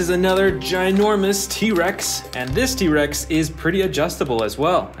 This is another ginormous T-Rex, and this T-Rex is pretty adjustable as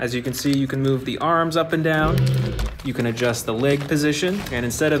well. As you can see, you can move the arms up and down, you can adjust the leg position, and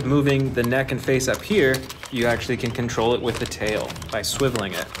instead of moving the neck and face up here, you actually can control it with the tail by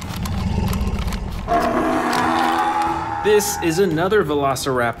swiveling it. This is another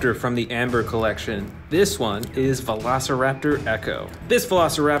Velociraptor from the Amber collection. This one is Velociraptor Echo. This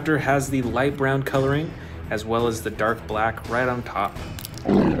Velociraptor has the light brown coloring as well as the dark black right on top.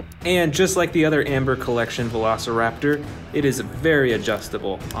 And just like the other Amber collection Velociraptor, it is very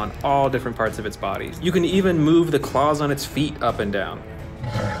adjustable on all different parts of its body. You can even move the claws on its feet up and down.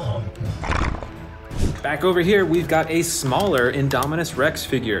 Back over here, we've got a smaller Indominus Rex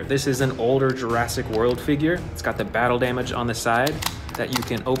figure. This is an older Jurassic World figure. It's got the battle damage on the side that you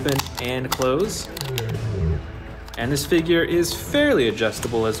can open and close. And this figure is fairly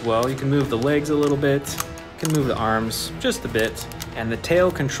adjustable as well. You can move the legs a little bit, you can move the arms just a bit, and the tail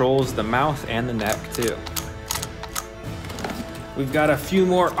controls the mouth and the neck too. We've got a few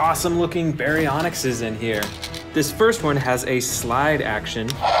more awesome looking Baryonyxes in here. This first one has a slide action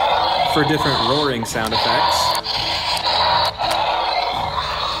for different roaring sound effects.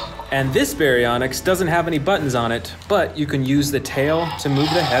 And this Baryonyx doesn't have any buttons on it, but you can use the tail to move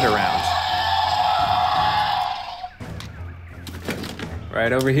the head around.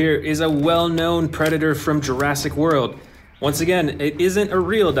 Right over here is a well-known predator from Jurassic World. Once again, it isn't a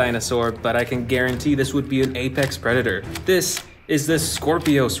real dinosaur, but I can guarantee this would be an apex predator. This is the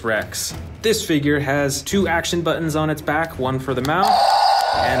Scorpius Rex. This figure has two action buttons on its back, one for the mouth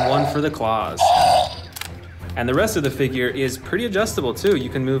and one for the claws. And the rest of the figure is pretty adjustable too. You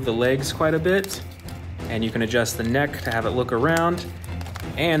can move the legs quite a bit, and you can adjust the neck to have it look around.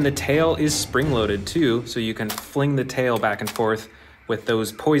 And the tail is spring-loaded too, so you can fling the tail back and forth with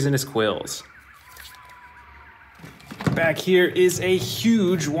those poisonous quills. Back here is a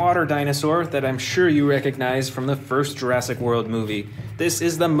huge water dinosaur that I'm sure you recognize from the first Jurassic World movie. This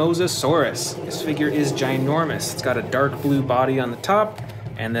is the Mosasaurus. This figure is ginormous. It's got a dark blue body on the top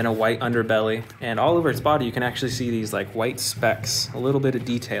and then a white underbelly. And all over its body you can actually see these like white specks, a little bit of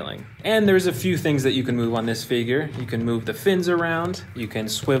detailing. And there's a few things that you can move on this figure. You can move the fins around, you can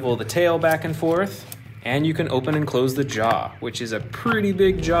swivel the tail back and forth, and you can open and close the jaw, which is a pretty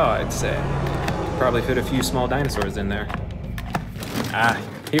big jaw, I'd say. Probably fit a few small dinosaurs in there.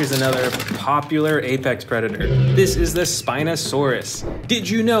 Here's another popular apex predator. This is the Spinosaurus. Did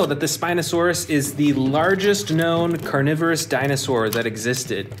you know that the Spinosaurus is the largest known carnivorous dinosaur that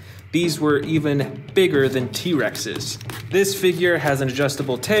existed? These were even bigger than T-Rexes. This figure has an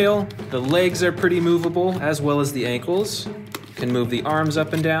adjustable tail. The legs are pretty movable, as well as the ankles. You can move the arms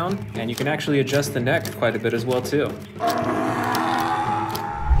up and down, and you can actually adjust the neck quite a bit as well too.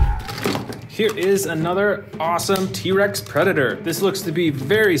 Here is another awesome T-Rex predator. This looks to be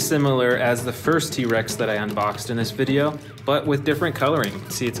very similar as the first T-Rex that I unboxed in this video, but with different coloring.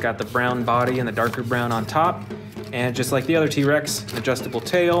 See, it's got the brown body and the darker brown on top, and just like the other T-Rex, adjustable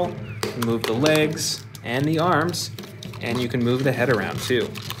tail, you can move the legs and the arms, and you can move the head around too.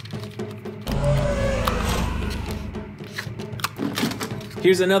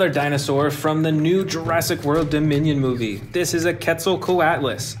 Here's another dinosaur from the new Jurassic World Dominion movie. This is a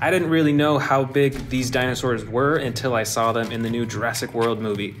Quetzalcoatlus. I didn't really know how big these dinosaurs were until I saw them in the new Jurassic World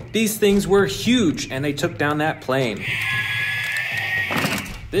movie. These things were huge, and they took down that plane.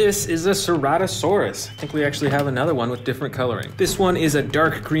 This is a Ceratosaurus. I think we actually have another one with different coloring. This one is a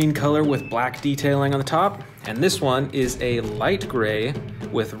dark green color with black detailing on the top, and this one is a light gray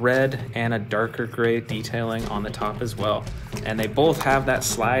with red and a darker gray detailing on the top as well. And they both have that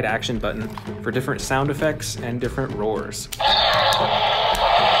slide action button for different sound effects and different roars.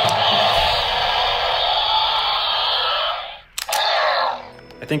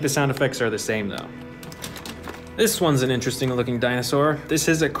 I think the sound effects are the same though. This one's an interesting looking dinosaur. This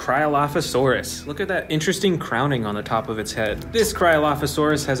is a Cryolophosaurus. Look at that interesting crowning on the top of its head. This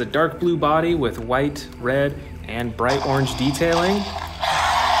Cryolophosaurus has a dark blue body with white, red, and bright orange detailing.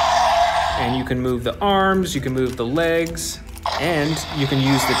 And you can move the arms, you can move the legs, and you can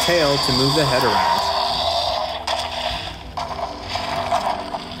use the tail to move the head around.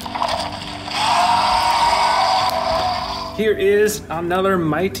 Here is another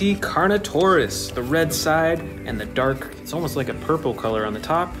mighty Carnotaurus, the red side and the dark, it's almost like a purple color on the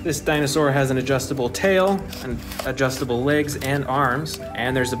top. This dinosaur has an adjustable tail and adjustable legs and arms,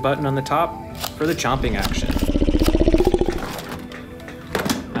 and there's a button on the top for the chomping action.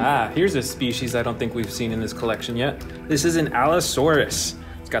 Here's a species I don't think we've seen in this collection yet. This is an Allosaurus.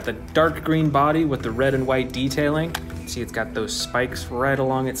 It's got the dark green body with the red and white detailing. See, it's got those spikes right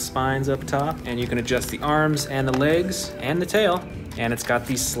along its spines up top, and you can adjust the arms and the legs and the tail. And it's got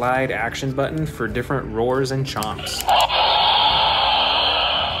the slide action button for different roars and chomps.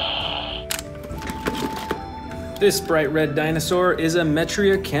 This bright red dinosaur is a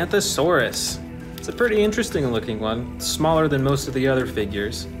Metriacanthosaurus. It's a pretty interesting looking one, smaller than most of the other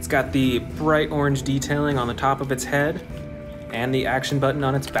figures. It's got the bright orange detailing on the top of its head and the action button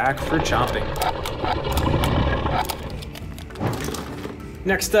on its back for chomping.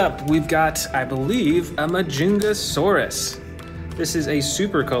 Next up, we've got, I believe, a Majungasaurus. This is a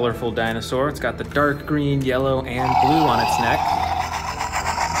super colorful dinosaur. It's got the dark green, yellow, and blue on its neck.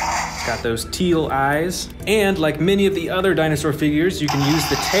 It's got those teal eyes. And like many of the other dinosaur figures, you can use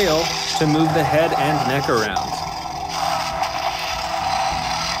the tail to move the head and neck around.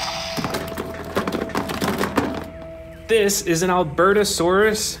 This is an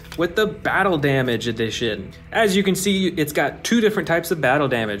Albertosaurus with the battle damage edition. As you can see, it's got two different types of battle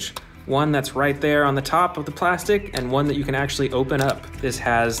damage. One that's right there on the top of the plastic, and one that you can actually open up. This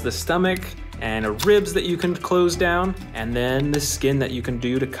has the stomach and ribs that you can close down, and then the skin that you can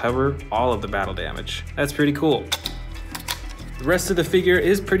do to cover all of the battle damage. That's pretty cool. The rest of the figure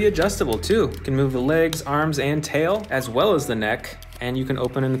is pretty adjustable too. You can move the legs, arms, and tail, as well as the neck, and you can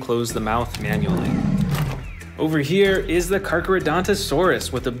open and close the mouth manually. Over here is the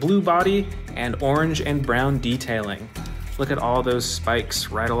Carcharodontosaurus with a blue body and orange and brown detailing. Look at all those spikes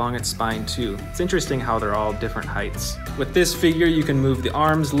right along its spine too. It's interesting how they're all different heights. With this figure, you can move the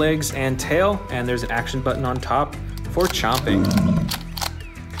arms, legs, and tail, and there's an action button on top for chomping.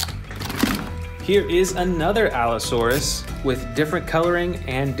 Here is another Allosaurus. with different coloring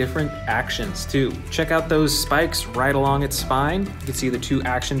and different actions too. Check out those spikes right along its spine. You can see the 2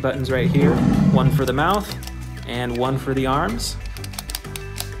 action buttons right here, one for the mouth and one for the arms.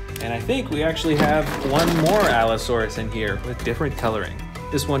 And I think we actually have one more Allosaurus in here with different coloring.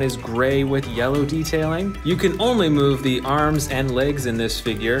 This one is gray with yellow detailing. You can only move the arms and legs in this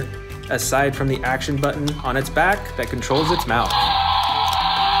figure, aside from the action button on its back that controls its mouth.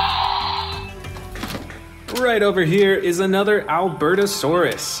 Right over here is another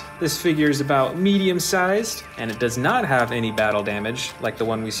Albertosaurus. This figure is about medium-sized, and it does not have any battle damage like the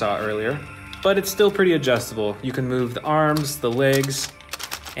one we saw earlier, but it's still pretty adjustable. You can move the arms, the legs,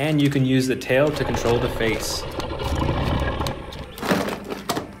 and you can use the tail to control the face.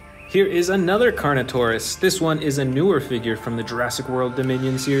 Here is another Carnotaurus. This one is a newer figure from the Jurassic World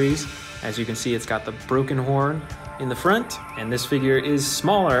Dominion series. As you can see, it's got the broken horn in the front, and this figure is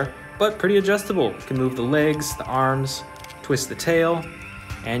smaller, but pretty adjustable. You can move the legs, the arms, twist the tail,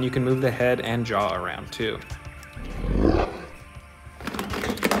 and you can move the head and jaw around too.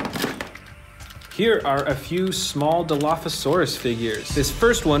 Here are a few small Dilophosaurus figures. This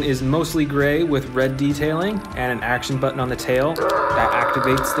first one is mostly gray with red detailing and an action button on the tail that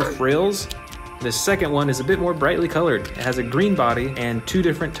activates the frills. The second one is a bit more brightly colored. It has a green body and 2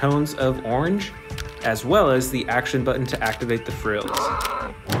 different tones of orange, as well as the action button to activate the frills.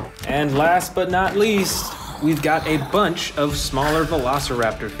 And last but not least, we've got a bunch of smaller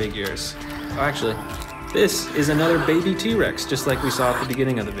Velociraptor figures. Oh, actually, this is another baby T-Rex, just like we saw at the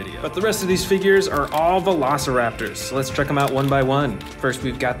beginning of the video. But the rest of these figures are all Velociraptors, so let's check them out one by one. First,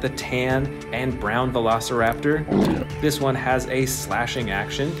 we've got the tan and brown Velociraptor. This one has a slashing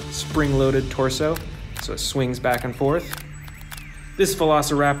action, spring-loaded torso, so it swings back and forth. This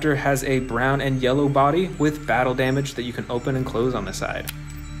Velociraptor has a brown and yellow body with battle damage that you can open and close on the side.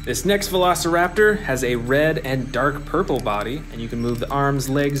 This next Velociraptor has a red and dark purple body, and you can move the arms,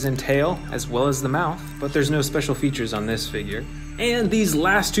 legs, and tail, as well as the mouth, but there's no special features on this figure. And these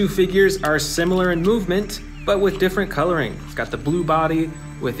last 2 figures are similar in movement, but with different coloring. It's got the blue body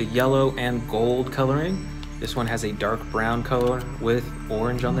with a yellow and gold coloring. This one has a dark brown color with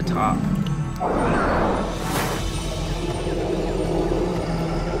orange on the top.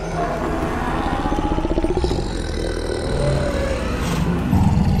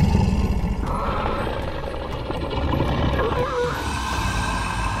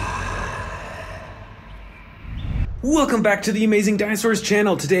 Welcome back to the Amazing Dinosaurs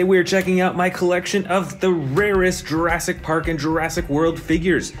channel. Today we are checking out my collection of the rarest Jurassic Park and Jurassic World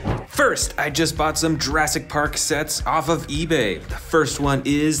figures. First, I just bought some Jurassic Park sets off of eBay. The first one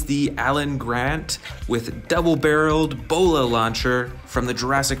is the Alan Grant with double-barreled Bola launcher from the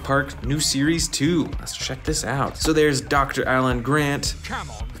Jurassic Park New Series 2. Let's check this out. So there's Dr. Alan Grant.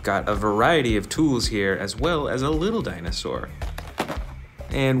 We've got a variety of tools here, as well as a little dinosaur.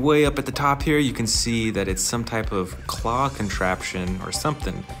 And way up at the top here, you can see that it's some type of claw contraption or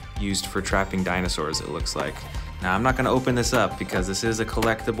something used for trapping dinosaurs, it looks like. Now, I'm not gonna open this up because this is a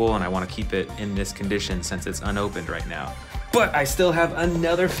collectible and I wanna keep it in this condition since it's unopened right now. But I still have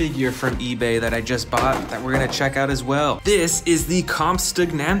another figure from eBay that I just bought that we're gonna check out as well. This is the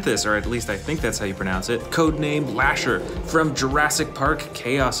Compsognathus, or at least I think that's how you pronounce it, codenamed Lasher from Jurassic Park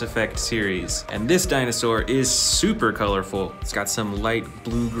Chaos Effect series. And this dinosaur is super colorful. It's got some light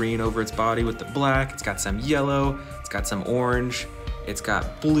blue-green over its body with the black. It's got some yellow, it's got some orange, it's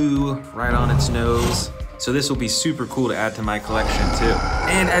got blue right on its nose. So this will be super cool to add to my collection too.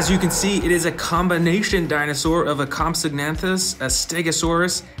 And as you can see, it is a combination dinosaur of a Compsognathus, a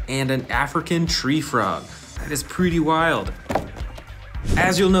Stegosaurus, and an African tree frog. That is pretty wild.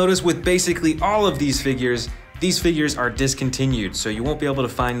 As you'll notice with basically all of these figures are discontinued, so you won't be able to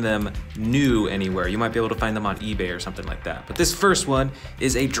find them new anywhere. You might be able to find them on eBay or something like that. But this first one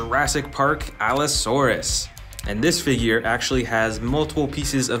is a Jurassic Park Allosaurus. And this figure actually has multiple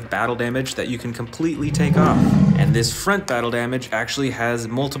pieces of battle damage that you can completely take off. And this front battle damage actually has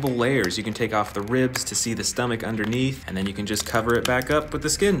multiple layers. You can take off the ribs to see the stomach underneath, and then you can just cover it back up with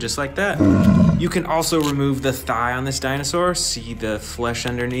the skin, just like that. You can also remove the thigh on this dinosaur, see the flesh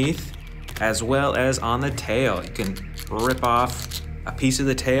underneath, as well as on the tail. You can rip off a piece of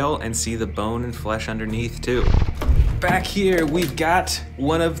the tail and see the bone and flesh underneath too. Back here, we've got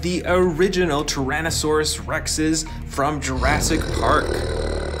one of the original Tyrannosaurus Rexes from Jurassic Park.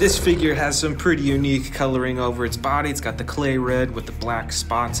 This figure has some pretty unique coloring over its body. It's got the clay red with the black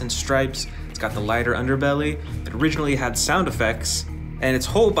spots and stripes. It's got the lighter underbelly. It originally had sound effects, and its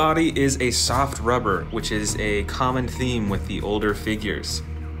whole body is a soft rubber, which is a common theme with the older figures.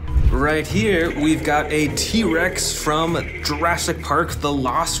 Right here, we've got a T-Rex from Jurassic Park: The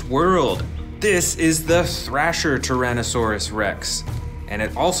Lost World. This is the Thrasher Tyrannosaurus Rex. And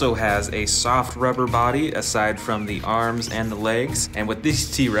it also has a soft rubber body aside from the arms and the legs. And with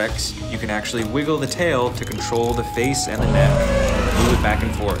this T-Rex, you can actually wiggle the tail to control the face and the neck. Move it back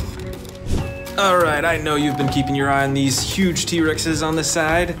and forth. Alright, I know you've been keeping your eye on these huge T-Rexes on the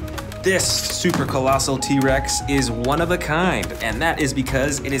side. This super colossal T-Rex is one of a kind, and that is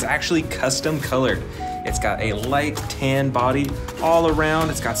because it is actually custom colored. It's got a light tan body all around.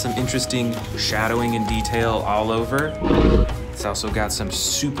 It's got some interesting shadowing and detail all over. It's also got some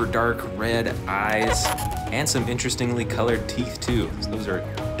super dark red eyes and some interestingly colored teeth too. So those are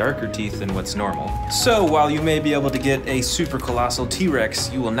darker teeth than what's normal. So while you may be able to get a super colossal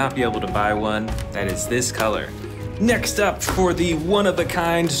T-Rex, you will not be able to buy one that is this color. Next up for the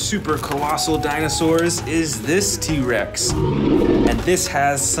one-of-a-kind super colossal dinosaurs is this T-Rex. And this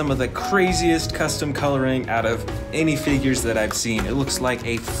has some of the craziest custom coloring out of any figures that I've seen. It looks like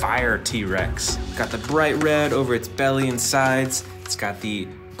a fire T-Rex. It's got the bright red over its belly and sides. It's got the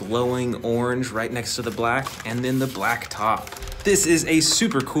glowing orange right next to the black, and then the black top. This is a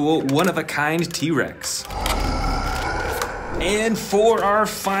super cool one-of-a-kind T-Rex. And for our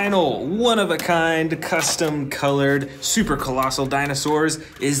final one-of-a-kind, custom-colored, super colossal dinosaurs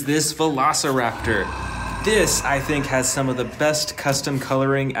is this Velociraptor. This, I think, has some of the best custom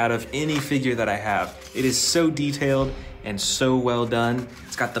coloring out of any figure that I have. It is so detailed and so well done.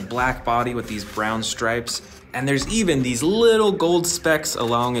 It's got the black body with these brown stripes, and there's even these little gold specks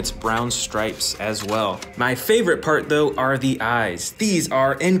along its brown stripes as well. My favorite part though are the eyes. These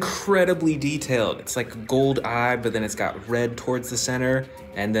are incredibly detailed. It's like a gold eye, but then it's got red towards the center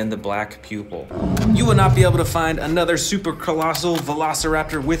and then the black pupil. You will not be able to find another super colossal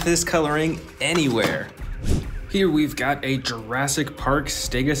Velociraptor with this coloring anywhere. Here we've got a Jurassic Park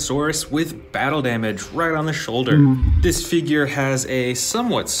Stegosaurus with battle damage right on the shoulder. This figure has a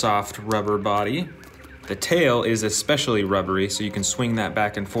somewhat soft rubber body. The tail is especially rubbery, so you can swing that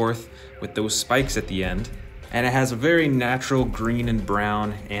back and forth with those spikes at the end. And it has a very natural green and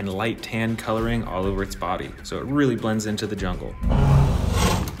brown and light tan coloring all over its body, so it really blends into the jungle.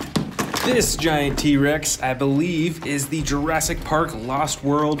 This giant T-Rex, I believe, is the Jurassic Park Lost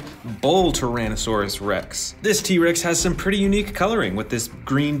World Bull Tyrannosaurus Rex. This T-Rex has some pretty unique coloring with this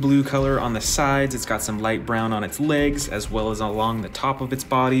green-blue color on the sides. It's got some light brown on its legs as well as along the top of its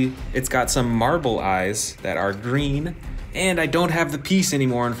body. It's got some marble eyes that are green. And I don't have the piece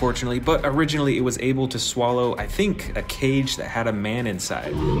anymore, unfortunately, but originally it was able to swallow, I think, a cage that had a man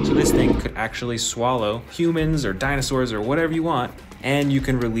inside. So this thing could actually swallow humans or dinosaurs or whatever you want, and you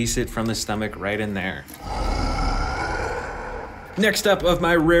can release it from the stomach right in there. Next up of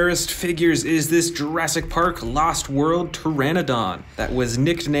my rarest figures is this Jurassic Park Lost World Pteranodon that was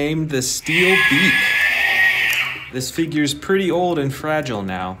nicknamed the Steel Beak. This figure's pretty old and fragile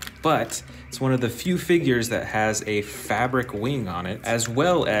now, but it's one of the few figures that has a fabric wing on it, as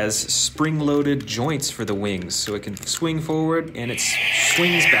well as spring-loaded joints for the wings, so it can swing forward and it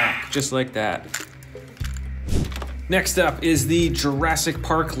swings back, just like that. Next up is the Jurassic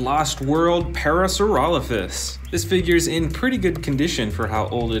Park Lost World Parasaurolophus. This figure's in pretty good condition for how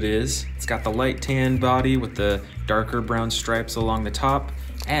old it is. It's got the light tan body with the darker brown stripes along the top,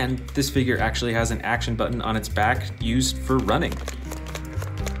 and this figure actually has an action button on its back used for running.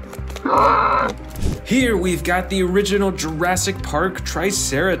 Here we've got the original Jurassic Park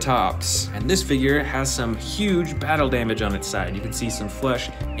Triceratops, and this figure has some huge battle damage on its side. You can see some flesh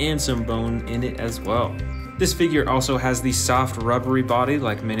and some bone in it as well. This figure also has the soft rubbery body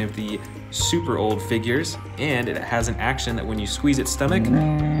like many of the super old figures, and it has an action that when you squeeze its stomach,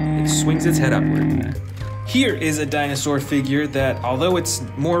 it swings its head upward. Here is a dinosaur figure that, although it's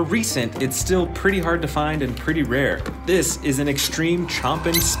more recent, it's still pretty hard to find and pretty rare. This is an extreme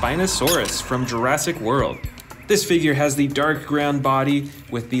chomping Spinosaurus from Jurassic World. This figure has the dark ground body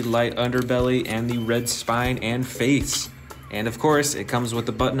with the light underbelly and the red spine and face. And of course, it comes with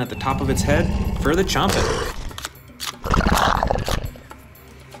the button at the top of its head for the chomping.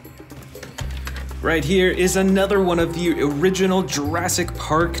 Right here is another one of the original Jurassic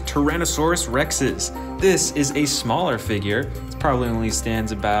Park Tyrannosaurus Rexes. This is a smaller figure. It probably only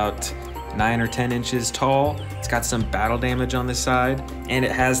stands about 9 or 10 inches tall. It's got some battle damage on the side, and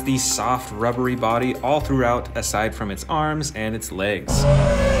it has the soft rubbery body all throughout aside from its arms and its legs.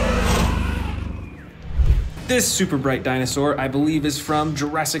 This super bright dinosaur, I believe, is from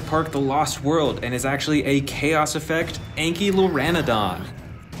Jurassic Park The Lost World and is actually a Chaos Effect Ankylorannodon.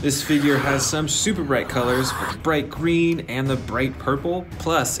 This figure has some super bright colors, with bright green and the bright purple,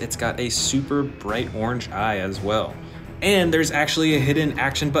 plus it's got a super bright orange eye as well. And there's actually a hidden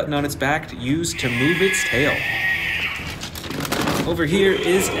action button on its back used to move its tail. Over here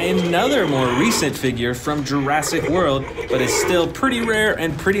is another more recent figure from Jurassic World, but is still pretty rare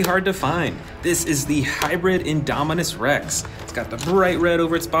and pretty hard to find. This is the hybrid Indominus Rex. It's got the bright red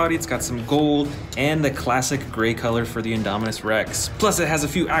over its body, it's got some gold, and the classic gray color for the Indominus Rex. Plus it has a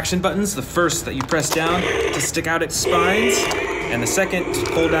few action buttons. The first that you press down to stick out its spines, and the second to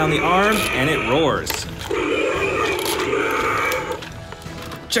pull down the arm, and it roars.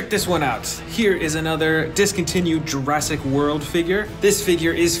 Check this one out. Here is another discontinued Jurassic World figure. This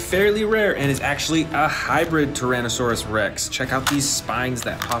figure is fairly rare and is actually a hybrid Tyrannosaurus Rex. Check out these spines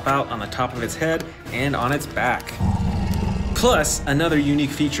that pop out on the top of its head and on its back. Plus, another unique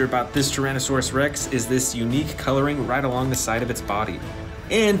feature about this Tyrannosaurus Rex is this unique coloring right along the side of its body.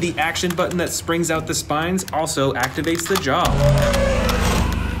 And the action button that springs out the spines also activates the jaw.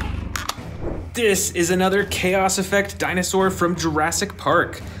 This is another Chaos Effect dinosaur from Jurassic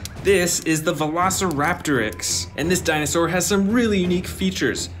Park. This is the Velociraptorix, and this dinosaur has some really unique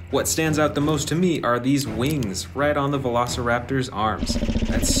features. What stands out the most to me are these wings right on the Velociraptor's arms.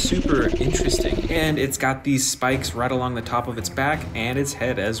 That's super interesting. And it's got these spikes right along the top of its back and its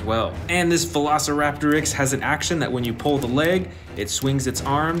head as well. And this Velociraptorix has an action that when you pull the leg, it swings its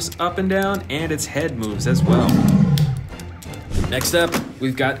arms up and down and its head moves as well. Next up,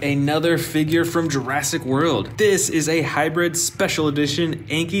 we've got another figure from Jurassic World. This is a hybrid special edition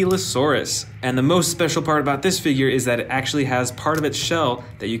Ankylosaurus. And the most special part about this figure is that it actually has part of its shell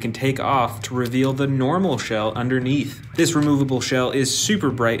that you can take off to reveal the normal shell underneath. This removable shell is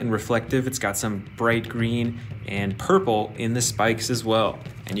super bright and reflective. It's got some bright green and purple in the spikes as well.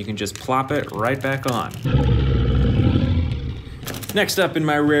 And you can just plop it right back on. Next up in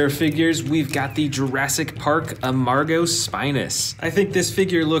my rare figures, we've got the Jurassic Park Amargospinus. I think this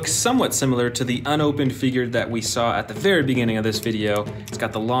figure looks somewhat similar to the unopened figure that we saw at the very beginning of this video. It's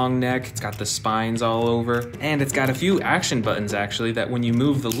got the long neck, it's got the spines all over, and it's got a few action buttons actually that when you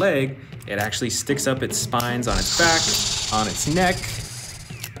move the leg, it actually sticks up its spines on its back, on its neck,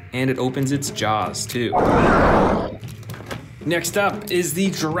 and it opens its jaws too. Next up is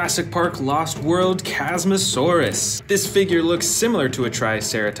the Jurassic Park Lost World Chasmosaurus. This figure looks similar to a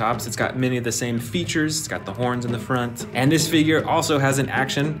Triceratops. It's got many of the same features. It's got the horns in the front. And this figure also has an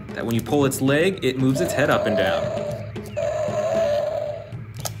action that when you pull its leg, it moves its head up and down.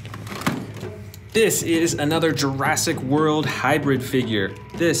 This is another Jurassic World hybrid figure.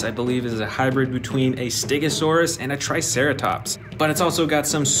 This, I believe, is a hybrid between a Stegosaurus and a Triceratops. But it's also got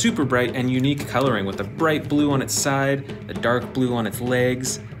some super bright and unique coloring with the bright blue on its side, the dark blue on its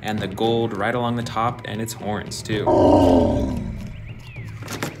legs, and the gold right along the top and its horns too.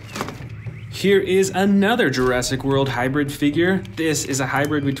 Here is another Jurassic World hybrid figure. This is a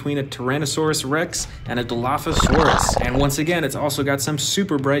hybrid between a Tyrannosaurus Rex and a Dilophosaurus. And once again, it's also got some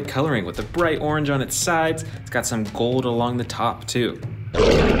super bright coloring with the bright orange on its sides. It's got some gold along the top too.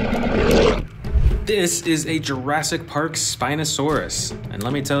 This is a Jurassic Park Spinosaurus. And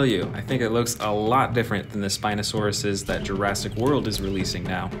let me tell you, I think it looks a lot different than the Spinosauruses that Jurassic World is releasing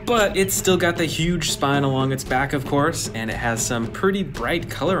now. But it's still got the huge spine along its back, of course, and it has some pretty bright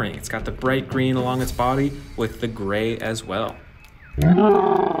coloring. It's got the bright green along its body with the gray as well.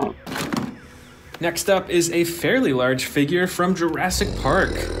 Next up is a fairly large figure from Jurassic Park.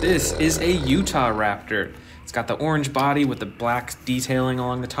 This is a Utah Raptor. It's got the orange body with the black detailing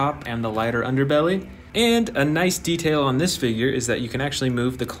along the top and the lighter underbelly. And a nice detail on this figure is that you can actually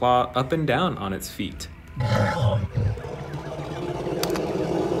move the claw up and down on its feet.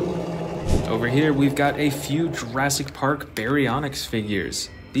 Over here, we've got a few Jurassic Park Baryonyx figures.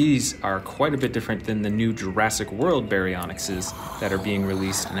 These are quite a bit different than the new Jurassic World Baryonyxes that are being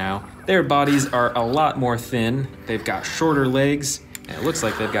released now. Their bodies are a lot more thin, they've got shorter legs, and it looks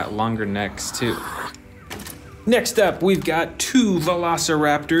like they've got longer necks too. Next up, we've got two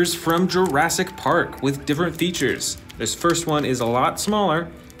Velociraptors from Jurassic Park with different features. This first one is a lot smaller,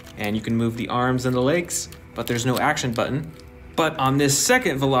 and you can move the arms and the legs, but there's no action button. But on this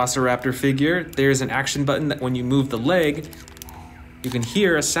second Velociraptor figure, there's an action button that when you move the leg, you can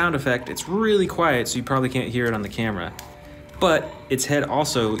hear a sound effect. It's really quiet, so you probably can't hear it on the camera. But its head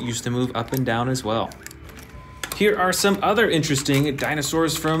also used to move up and down as well. Here are some other interesting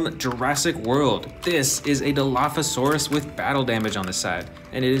dinosaurs from Jurassic World. This is a Dilophosaurus with battle damage on the side,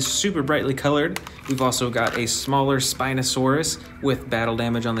 and it is super brightly colored. We've also got a smaller Spinosaurus with battle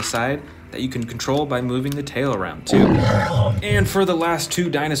damage on the side that you can control by moving the tail around too. And for the last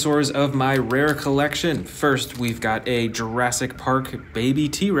two dinosaurs of my rare collection, first we've got a Jurassic Park baby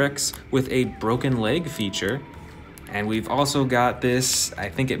T-Rex with a broken leg feature. And we've also got this, I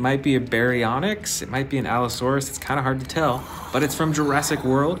think it might be a Baryonyx, it might be an Allosaurus, it's kind of hard to tell, but it's from Jurassic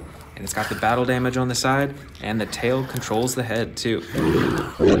World. And it's got the battle damage on the side, and the tail controls the head too.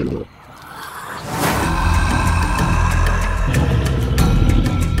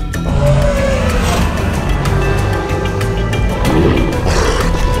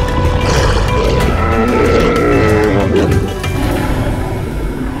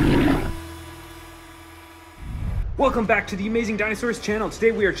 Welcome back to the Amazing Dinosaurs channel.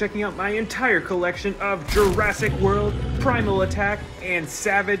 Today we are checking out my entire collection of Jurassic World, Primal Attack, and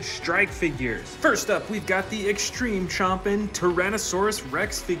Savage Strike figures. First up, we've got the Extreme Chompin' Tyrannosaurus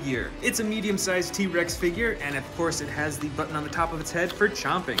Rex figure. It's a medium-sized T-Rex figure, and of course it has the button on the top of its head for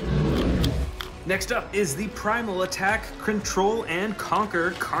chomping. Next up is the Primal Attack, Control and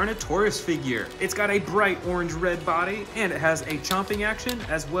Conquer Carnotaurus figure. It's got a bright orange-red body, and it has a chomping action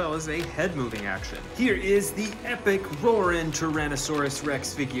as well as a head-moving action. Here is the epic Roarin' Tyrannosaurus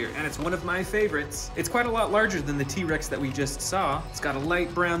Rex figure, and it's one of my favorites. It's quite a lot larger than the T-Rex that we just saw. It's got a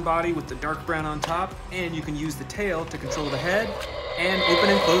light brown body with the dark brown on top, and you can use the tail to control the head and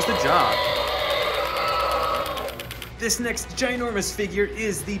open and close the jaw. This next ginormous figure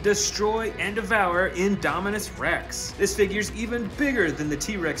is the Destroy and Devour Indominus Rex. This figure's even bigger than the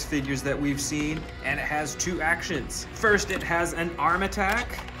T-Rex figures that we've seen, and it has two actions. First, it has an arm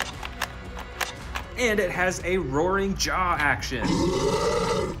attack, and it has a roaring jaw action.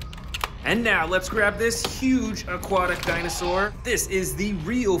 And now let's grab this huge aquatic dinosaur. This is the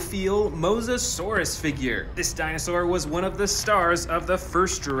Real Feel Mosasaurus figure. This dinosaur was one of the stars of the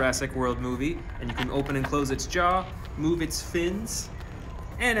first Jurassic World movie, and you can open and close its jaw, move its fins,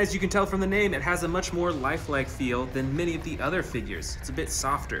 and as you can tell from the name, it has a much more lifelike feel than many of the other figures. It's a bit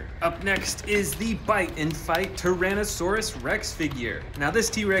softer. Up next is the Bite and Fight Tyrannosaurus Rex figure. Now this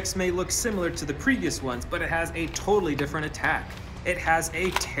T-Rex may look similar to the previous ones, but it has a totally different attack. It has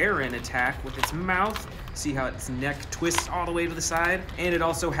a tear-in attack with its mouth. See how its neck twists all the way to the side? And it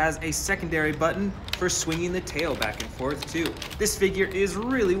also has a secondary button for swinging the tail back and forth too. This figure is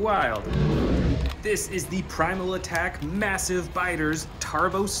really wild. This is the Primal Attack Massive Biters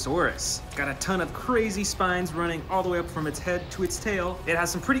Tarbosaurus. It's got a ton of crazy spines running all the way up from its head to its tail. It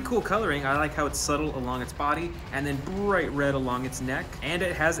has some pretty cool coloring. I like how it's subtle along its body and then bright red along its neck. And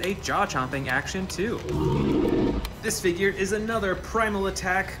it has a jaw chomping action too. This figure is another Primal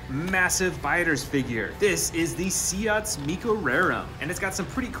Attack Massive Biters figure. This is the Seats Microrarum, and it's got some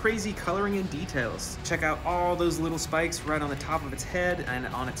pretty crazy coloring and details. Check out all those little spikes right on the top of its head and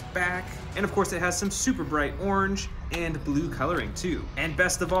on its back. And of course it has some super bright orange and blue coloring too. And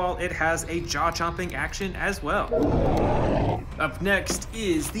best of all, it has a jaw chomping action as well. Up next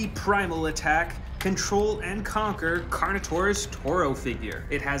is the Primal Attack Control and Conquer Carnotaurus Toro figure.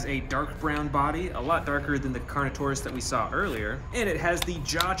 It has a dark brown body, a lot darker than the Carnotaurus that we saw earlier, and it has the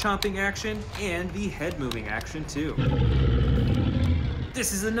jaw chomping action and the head moving action too.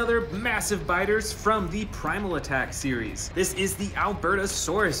 This is another Massive Biters from the Primal Attack series. This is the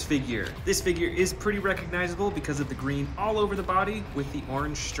Albertosaurus figure. This figure is pretty recognizable because of the green all over the body with the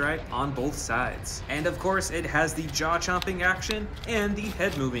orange stripe on both sides. And of course, it has the jaw chomping action and the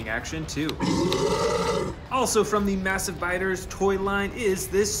head moving action too. Also from the Massive Biters toy line is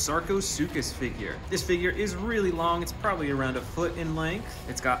this Sarcosuchus figure. This figure is really long. It's probably around a foot in length.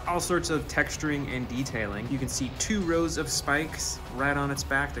 It's got all sorts of texturing and detailing. You can see 2 rows of spikes right on its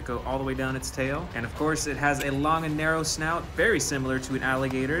back that go all the way down its tail. And of course it has a long and narrow snout, very similar to an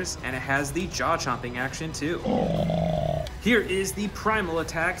alligator's, and it has the jaw chomping action too. Here is the Primal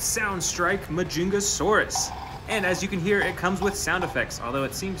Attack Sound Strike Majungasaurus. And as you can hear, it comes with sound effects, although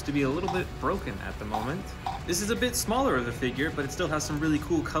it seems to be a little bit broken at the moment. This is a bit smaller of a figure, but it still has some really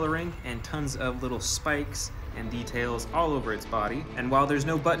cool coloring and tons of little spikes and details all over its body. And while there's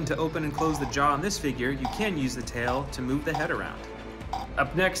no button to open and close the jaw on this figure, you can use the tail to move the head around.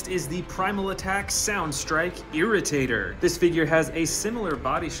 Up next is the Primal Attack Sound Strike Irritator. This figure has a similar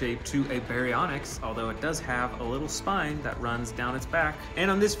body shape to a Baryonyx, although it does have a little spine that runs down its back.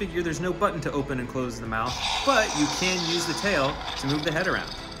 And on this figure, there's no button to open and close the mouth, but you can use the tail to move the head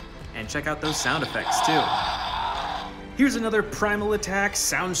around. And check out those sound effects too. Here's another Primal Attack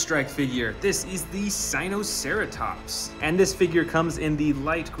Sound Strike figure. This is the Sinoceratops. And this figure comes in the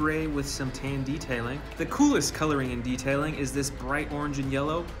light gray with some tan detailing. The coolest coloring and detailing is this bright orange and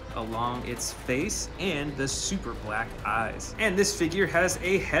yellow along its face and the super black eyes. And this figure has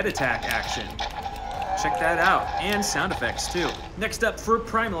a head attack action. Check that out, and sound effects too. Next up for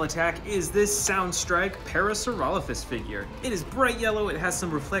Primal Attack is this Sound Strike Parasaurolophus figure. It is bright yellow, it has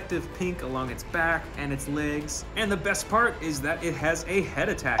some reflective pink along its back and its legs, and the best part is that it has a head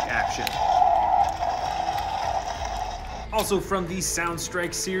attack action. Also from the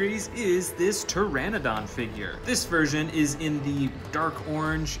Soundstrike series is this Pteranodon figure. This version is in the dark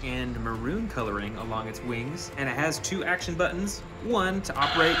orange and maroon coloring along its wings, and it has two action buttons, one to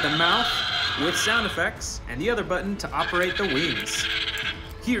operate the mouth with sound effects, and the other button to operate the wings.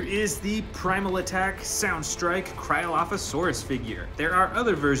 Here is the Primal Attack Soundstrike Cryolophosaurus figure. There are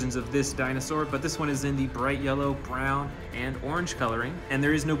other versions of this dinosaur, but this one is in the bright yellow, brown, and orange coloring, and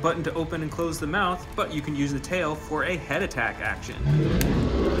there is no button to open and close the mouth, but you can use the tail for a head attack action.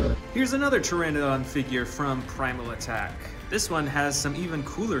 Here's another Pteranodon figure from Primal Attack. This one has some even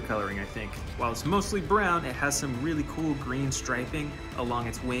cooler coloring, I think. While it's mostly brown, it has some really cool green striping along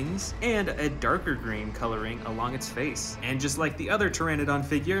its wings and a darker green coloring along its face. And just like the other Pteranodon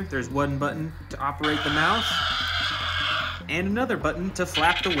figure, there's one button to operate the mouth and another button to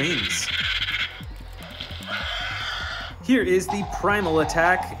flap the wings. Here is the Primal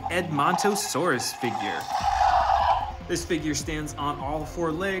Attack Edmontosaurus figure. This figure stands on all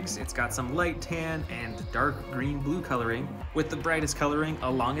four legs. It's got some light tan and dark green-blue coloring, with the brightest coloring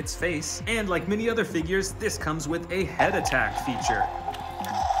along its face. And like many other figures, this comes with a head attack feature.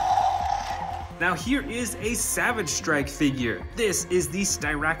 Now here is a Savage Strike figure. This is the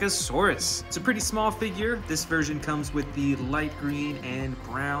Styracosaurus. It's a pretty small figure. This version comes with the light green and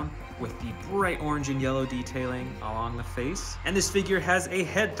brown with the bright orange and yellow detailing along the face. And this figure has a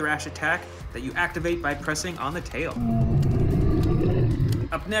head thrash attack that you activate by pressing on the tail.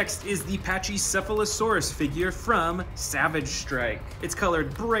 Up next is the Pachycephalosaurus figure from Savage Strike. It's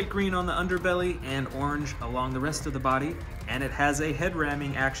colored bright green on the underbelly and orange along the rest of the body, and it has a head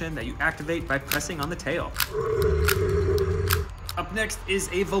ramming action that you activate by pressing on the tail. Up next is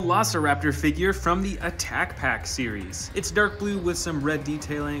a Velociraptor figure from the Attack Pack series. It's dark blue with some red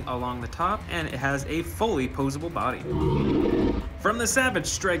detailing along the top, and it has a fully posable body. From the Savage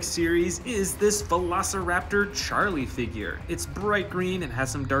Strike series is this Velociraptor Charlie figure. It's bright green and has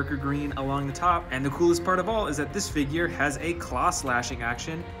some darker green along the top, and the coolest part of all is that this figure has a claw slashing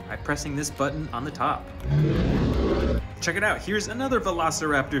action by pressing this button on the top. Check it out, here's another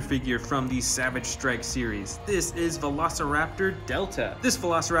Velociraptor figure from the Savage Strike series. This is Velociraptor Delta. This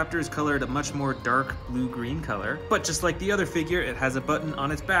Velociraptor is colored a much more dark blue-green color, but just like the other figure, it has a button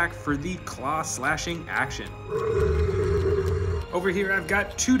on its back for the claw slashing action. Over here I've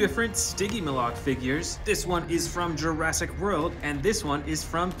got two different Stygimoloch figures. This one is from Jurassic World, and this one is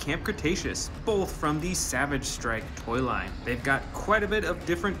from Camp Cretaceous, both from the Savage Strike toy line. They've got quite a bit of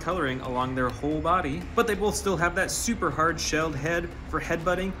different coloring along their whole body, but they both still have that super hard shelled head for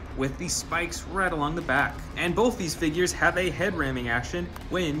headbutting with the spikes right along the back. And both these figures have a head ramming action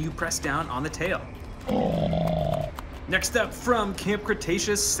when you press down on the tail. Next up from Camp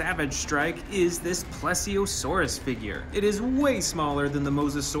Cretaceous Savage Strike is this Plesiosaurus figure. It is way smaller than the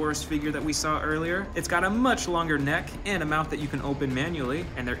Mosasaurus figure that we saw earlier. It's got a much longer neck and a mouth that you can open manually,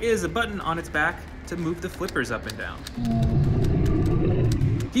 and there is a button on its back to move the flippers up and down.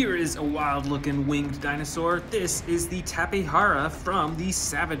 Here is a wild-looking winged dinosaur. This is the Tapehara from the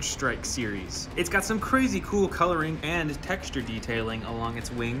Savage Strike series. It's got some crazy cool coloring and texture detailing along its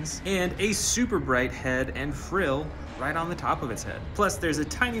wings, and a super bright head and frill right on the top of its head. Plus, there's a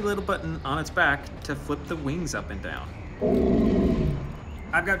tiny little button on its back to flip the wings up and down.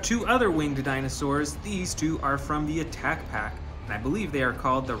 I've got two other winged dinosaurs. These two are from the Attack Pack, and I believe they are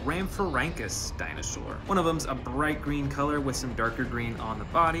called the Rhamphorhynchus dinosaur. One of them's a bright green color with some darker green on the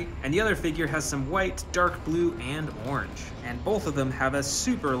body, and the other figure has some white, dark blue, and orange. And both of them have a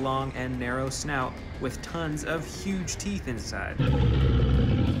super long and narrow snout with tons of huge teeth inside.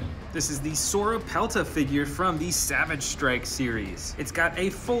 This is the Sauropelta figure from the Savage Strike series. It's got a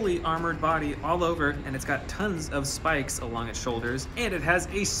fully armored body all over, and it's got tons of spikes along its shoulders, and it has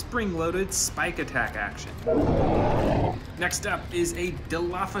a spring-loaded spike attack action. Next up is a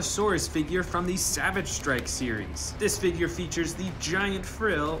Dilophosaurus figure from the Savage Strike series. This figure features the giant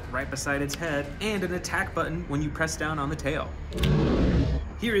frill right beside its head and an attack button when you press down on the tail.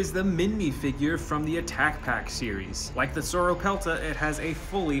 Here is the Minmi figure from the Attack Pack series. Like the Sauropelta, it has a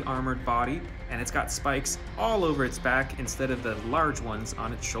fully armored body, and it's got spikes all over its back instead of the large ones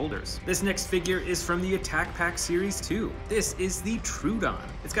on its shoulders. This next figure is from the Attack Pack series too. This is the Troodon.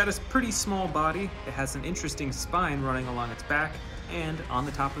 It's got a pretty small body, it has an interesting spine running along its back, and on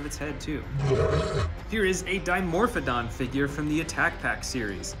the top of its head too. Here is a Dimorphodon figure from the Attack Pack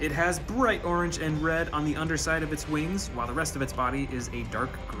series. It has bright orange and red on the underside of its wings, while the rest of its body is a dark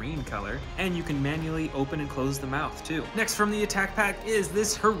green color, and you can manually open and close the mouth too. Next from the Attack Pack is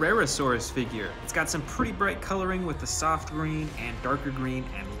this Herrerasaurus figure. It's got some pretty bright coloring with the soft green and darker green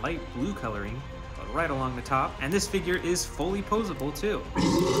and light blue coloring right along the top, and this figure is fully posable too.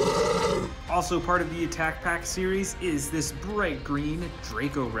 Also part of the Attack Pack series is this bright green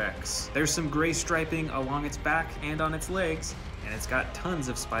Draco Rex. There's some gray striping along its back and on its legs, and it's got tons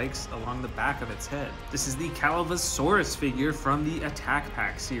of spikes along the back of its head. This is the Calavosaurus figure from the Attack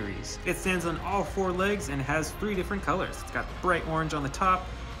Pack series. It stands on all 4 legs and has 3 different colors. It's got bright orange on the top,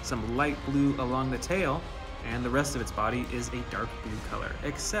 some light blue along the tail, and the rest of its body is a dark blue color,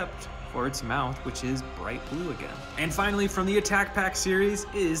 except for its mouth, which is bright blue again. And finally, from the Attack Pack series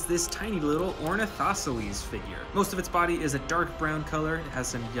is this tiny little Ornithosceles figure. Most of its body is a dark brown color. It has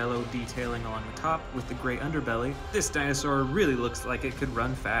some yellow detailing along the top with the gray underbelly. This dinosaur really looks like it could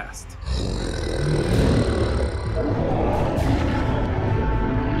run fast.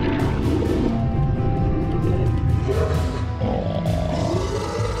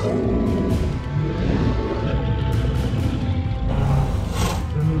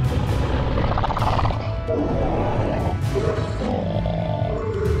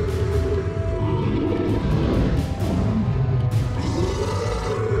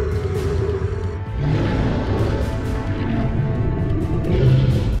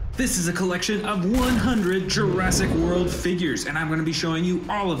 This is a collection of 100 Jurassic World figures, and I'm going to be showing you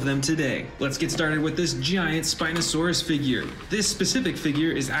all of them today. Let's get started with this giant Spinosaurus figure. This specific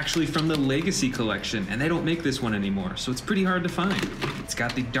figure is actually from the Legacy collection, and they don't make this one anymore, so it's pretty hard to find. It's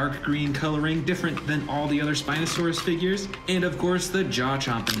got the dark green coloring, different than all the other Spinosaurus figures, and of course the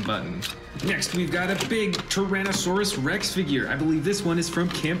jaw-chomping button. Next, we've got a big Tyrannosaurus Rex figure. I believe this one is from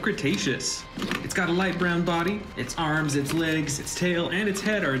Camp Cretaceous. It's got a light brown body. Its arms, its legs, its tail, and its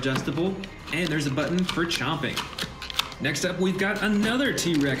head are adjustable, and there's a button for chomping. Next up, we've got another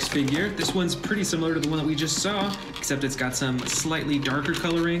T-Rex figure. This one's pretty similar to the one that we just saw, except it's got some slightly darker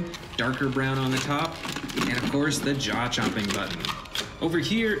coloring, darker brown on the top, and of course the jaw-chomping button. Over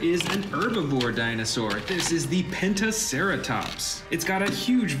here is an herbivore dinosaur. This is the Pentaceratops. It's got a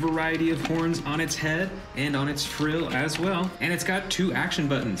huge variety of horns on its head and on its frill as well. And it's got 2 action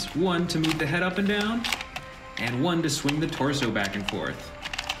buttons, one to move the head up and down, and one to swing the torso back and forth.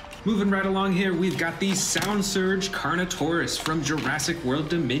 Moving right along here, we've got the Sound Surge Carnotaurus from Jurassic World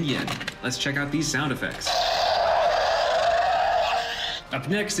Dominion. Let's check out these sound effects. Up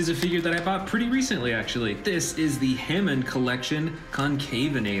next is a figure that I bought pretty recently, actually. This is the Hammond Collection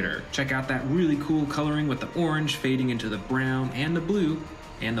Concavinator. Check out that really cool coloring with the orange fading into the brown and the blue,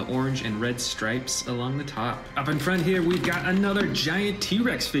 and the orange and red stripes along the top. Up in front here, we've got another giant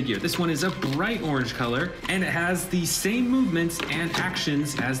T-Rex figure. This one is a bright orange color, and it has the same movements and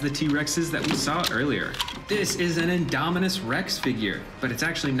actions as the T-Rexes that we saw earlier. This is an Indominus Rex figure, but it's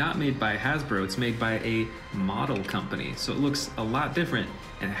actually not made by Hasbro. It's made by a model company, so it looks a lot different,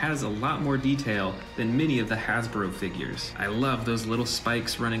 and it has a lot more detail than many of the Hasbro figures. I love those little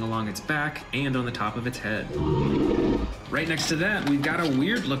spikes running along its back and on the top of its head. Right next to that, we've got a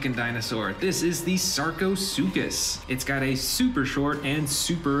weird looking dinosaur. This is the Sarcosuchus. It's got a super short and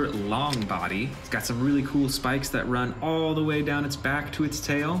super long body. It's got some really cool spikes that run all the way down its back to its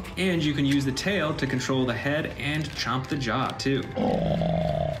tail, and you can use the tail to control the head and chomp the jaw too.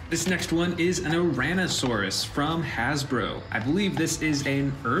 This next one is an Ouranosaurus from Hasbro. I believe this is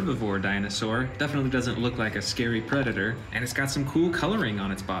an herbivore dinosaur. Definitely doesn't look like a scary predator, and it's got some cool coloring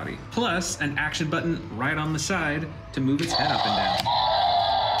on its body. Plus, an action button right on the side to move its head up and down.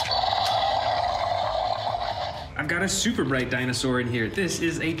 I've got a super bright dinosaur in here. This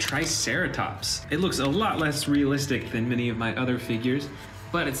is a Triceratops. It looks a lot less realistic than many of my other figures,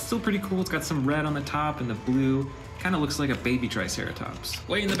 but it's still pretty cool. It's got some red on the top and the blue. Kind of looks like a baby Triceratops.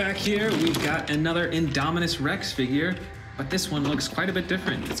 Way in the back here, we've got another Indominus Rex figure, but this one looks quite a bit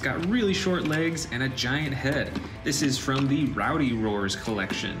different. It's got really short legs and a giant head. This is from the Rowdy Roars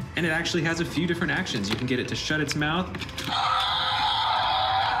collection, and it actually has a few different actions. You can get it to shut its mouth,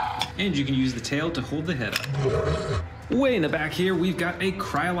 and you can use the tail to hold the head up. Way in the back here, we've got a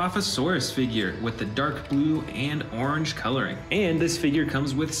Cryolophosaurus figure with the dark blue and orange coloring. And this figure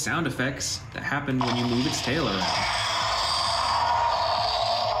comes with sound effects that happen when you move its tail around.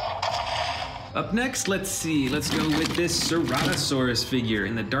 Up next, let's go with this Ceratosaurus figure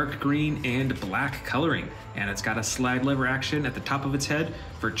in the dark green and black coloring. And it's got a slide lever action at the top of its head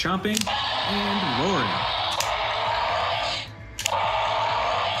for chomping and roaring.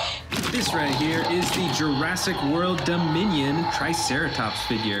 This right here is the Jurassic World Dominion Triceratops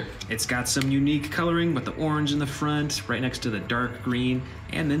figure. It's got some unique coloring with the orange in the front, right next to the dark green,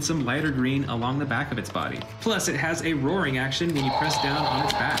 and then some lighter green along the back of its body. Plus, it has a roaring action when you press down on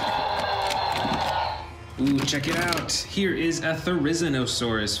its back. Ooh, check it out. Here is a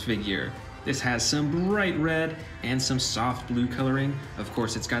Therizinosaurus figure. This has some bright red and some soft blue coloring. Of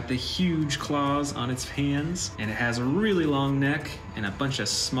course, it's got the huge claws on its hands, and it has a really long neck and a bunch of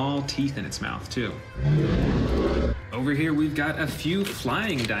small teeth in its mouth too. Over here, we've got a few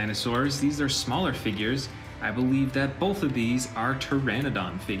flying dinosaurs. These are smaller figures. I believe that both of these are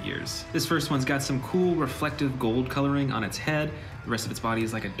pteranodon figures. This first one's got some cool reflective gold coloring on its head. The rest of its body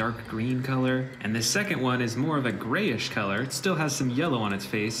is like a dark green color. And this second one is more of a grayish color. It still has some yellow on its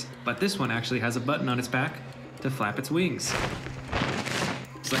face, but this one actually has a button on its back to flap its wings.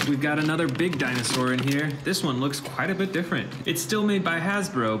 Looks like we've got another big dinosaur in here. This one looks quite a bit different. It's still made by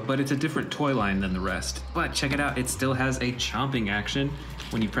Hasbro, but it's a different toy line than the rest. But check it out, it still has a chomping action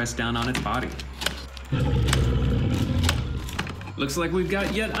when you press down on its body. Looks like we've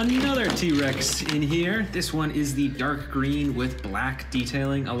got yet another T-Rex in here. This one is the dark green with black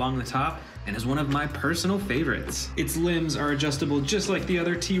detailing along the top and is one of my personal favorites. Its limbs are adjustable just like the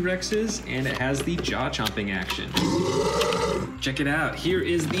other T-Rexes, and it has the jaw chomping action. Check it out, here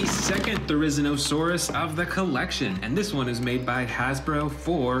is the second Therizinosaurus of the collection, and this one is made by Hasbro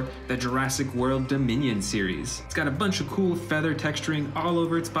for the Jurassic World Dominion series. It's got a bunch of cool feather texturing all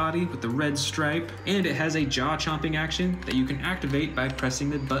over its body with the red stripe, and it has a jaw chomping action that you can activate by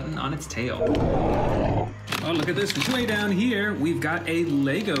pressing the button on its tail. Oh, look at this, way down here, we've got a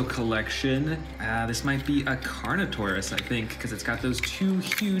Lego collection. This might be a Carnotaurus, I think, because it's got those two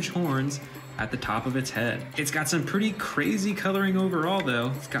huge horns at the top of its head. It's got some pretty crazy coloring overall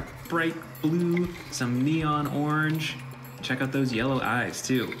though. It's got bright blue, some neon orange. Check out those yellow eyes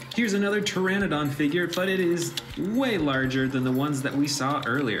too. Here's another pteranodon figure, but it is way larger than the ones that we saw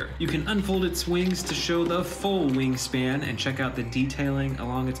earlier. You can unfold its wings to show the full wingspan and check out the detailing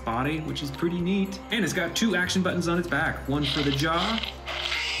along its body, which is pretty neat. And it's got two action buttons on its back, one for the jaw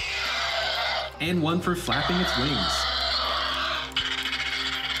and one for flapping its wings.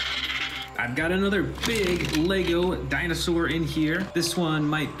 I've got another big Lego dinosaur in here. This one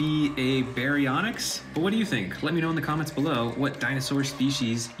might be a Baryonyx, but what do you think? Let me know in the comments below what dinosaur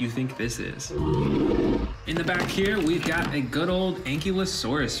species you think this is. In the back here, we've got a good old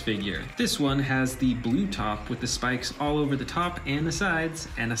Ankylosaurus figure. This one has the blue top with the spikes all over the top and the sides,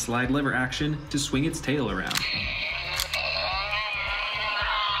 and a slide lever action to swing its tail around.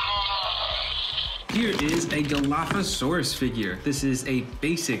 Here is a Dilophosaurus figure. This is a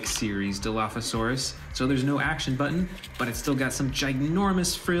basic series Dilophosaurus, so there's no action button, but it's still got some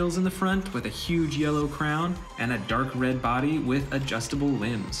ginormous frills in the front with a huge yellow crown and a dark red body with adjustable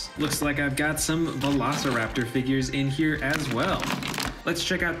limbs. Looks like I've got some Velociraptor figures in here as well. Let's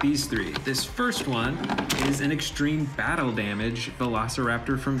check out these three. This first one is an extreme battle damage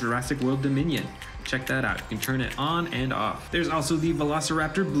Velociraptor from Jurassic World Dominion. Check that out, you can turn it on and off. There's also the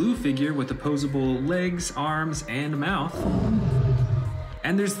Velociraptor blue figure with opposable legs, arms, and mouth.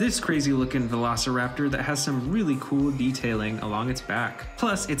 And there's this crazy looking Velociraptor that has some really cool detailing along its back.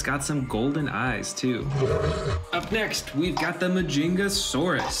 Plus, it's got some golden eyes too. Up next, we've got the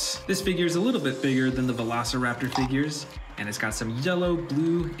Majingasaurus. This figure is a little bit bigger than the Velociraptor figures, and it's got some yellow,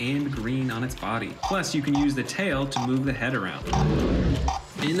 blue, and green on its body. Plus, you can use the tail to move the head around.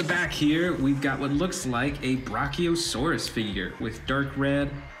 In the back here, we've got what looks like a Brachiosaurus figure with dark red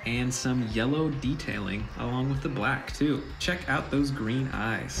and some yellow detailing along with the black too. Check out those green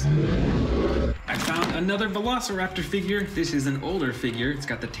eyes. I found another Velociraptor figure. This is an older figure. It's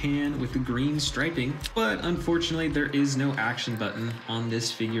got the tan with the green striping, but unfortunately there is no action button on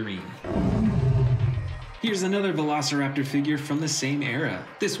this figurine. Here's another Velociraptor figure from the same era.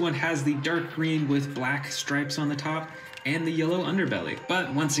 This one has the dark green with black stripes on the top and the yellow underbelly.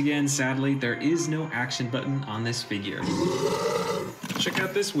 But once again, sadly, there is no action button on this figure. Check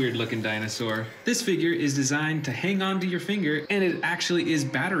out this weird looking dinosaur. This figure is designed to hang on to your finger, and it actually is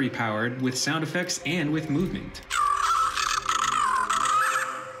battery powered with sound effects and with movement.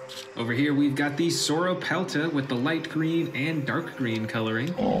 Over here, we've got the Sauropelta with the light green and dark green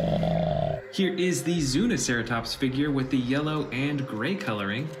coloring. Here is the Zuniceratops figure with the yellow and gray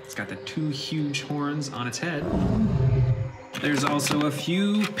coloring. It's got the two huge horns on its head. There's also a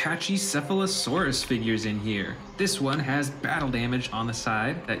few Pachycephalosaurus figures in here. This one has battle damage on the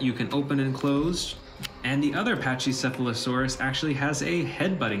side that you can open and close. And the other Pachycephalosaurus actually has a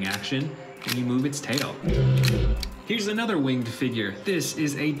headbutting action when you move its tail. Here's another winged figure. This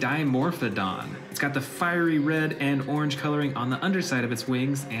is a Dimorphodon. It's got the fiery red and orange coloring on the underside of its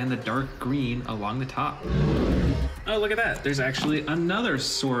wings and the dark green along the top. Oh, look at that. There's actually another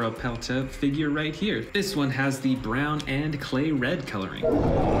Sauropelta figure right here. This one has the brown and clay red coloring.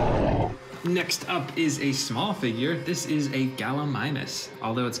 Next up is a small figure. This is a Gallimimus,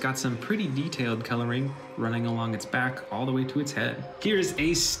 although it's got some pretty detailed coloring running along its back all the way to its head. Here's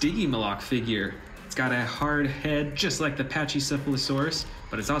a Stygimoloch figure. It's got a hard head just like the Pachycephalosaurus,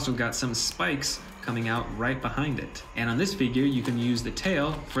 but it's also got some spikes coming out right behind it. And on this figure, you can use the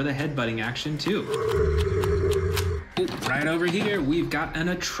tail for the headbutting action too. Oh, right over here, we've got an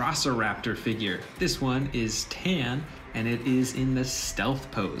Atrociraptor figure. This one is tan, and it is in the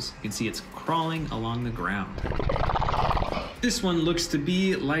stealth pose. You can see it's crawling along the ground. This one looks to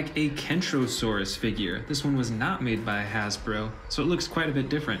be like a Kentrosaurus figure. This one was not made by Hasbro, so it looks quite a bit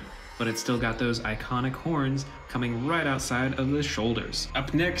different, but it's still got those iconic horns coming right outside of the shoulders.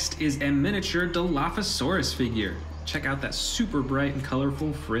 Up next is a miniature Dilophosaurus figure. Check out that super bright and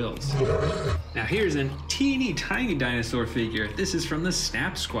colorful frills. Now here's a teeny tiny dinosaur figure. This is from the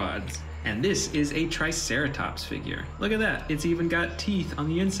Snap Squads. And this is a Triceratops figure. Look at that, it's even got teeth on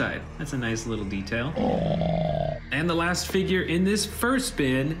the inside. That's a nice little detail. And the last figure in this first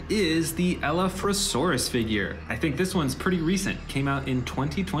bin is the Elaphrosaurus figure. I think this one's pretty recent, came out in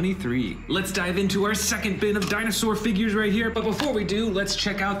 2023. Let's dive into our second bin of dinosaur figures right here. But before we do, let's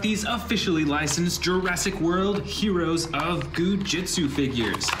check out these officially licensed Jurassic World Heroes of Goo-Jitsu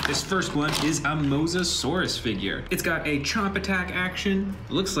figures. This first one is a Mosasaurus figure. It's got a chomp attack action.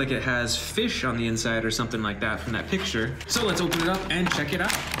 It looks like it has fish on the inside or something like that from that picture. So let's open it up and check it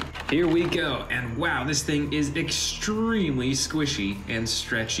out. Here we go, and wow, this thing is extremely squishy and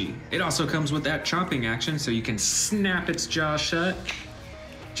stretchy. It also comes with that chomping action, so you can snap its jaw shut,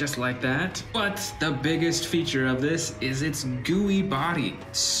 just like that. But the biggest feature of this is its gooey body.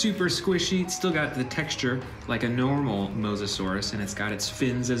 Super squishy, it's still got the texture like a normal Mosasaurus, and it's got its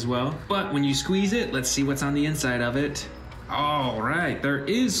fins as well. But when you squeeze it, let's see what's on the inside of it. All right, there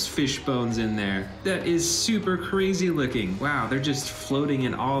is fish bones in there. That is super crazy looking. Wow, they're just floating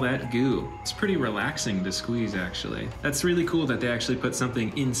in all that goo. It's pretty relaxing to squeeze, actually. That's really cool that they actually put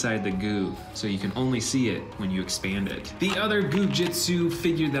something inside the goo, so you can only see it when you expand it. The other Goo-Jitsu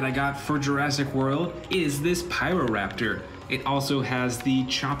figure that I got for Jurassic World is this Pyroraptor. It also has the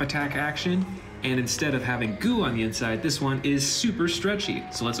chomp attack action, and instead of having goo on the inside, this one is super stretchy.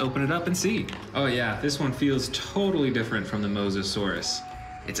 So let's open it up and see. Oh yeah, this one feels totally different from the Mosasaurus.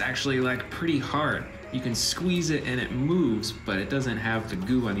 It's actually like pretty hard. You can squeeze it and it moves, but it doesn't have the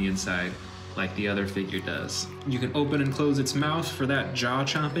goo on the inside like the other figure does. You can open and close its mouth for that jaw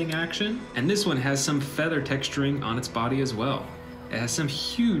chomping action. And this one has some feather texturing on its body as well. It has some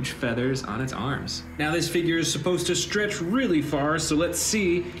huge feathers on its arms. Now this figure is supposed to stretch really far, so let's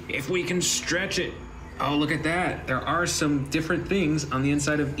see if we can stretch it. Oh, look at that. There are some different things on the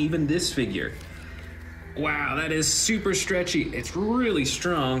inside of even this figure. Wow, that is super stretchy. It's really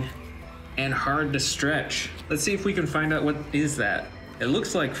strong and hard to stretch. Let's see if we can find out what is that. It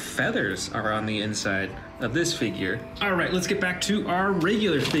looks like feathers are on the inside of this figure. All right, let's get back to our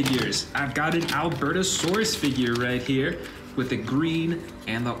regular figures. I've got an Albertosaurus figure right here, with the green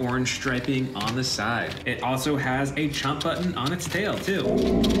and the orange striping on the side. It also has a chomp button on its tail too.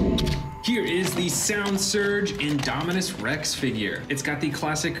 Here is the Sound Surge Indominus Rex figure. It's got the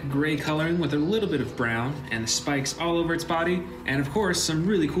classic gray coloring with a little bit of brown and the spikes all over its body, and of course some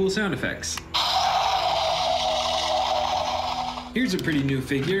really cool sound effects. Here's a pretty new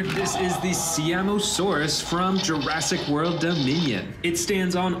figure. This is the Siamosaurus from Jurassic World Dominion. It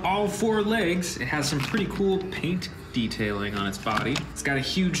stands on all four legs. It has some pretty cool paint detailing on its body. It's got a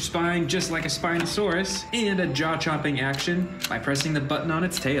huge spine just like a Spinosaurus, and a jaw-chopping action by pressing the button on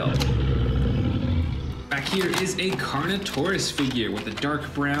its tail. Back here is a Carnotaurus figure with a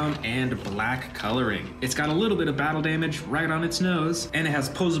dark brown and black coloring. It's got a little bit of battle damage right on its nose, and it has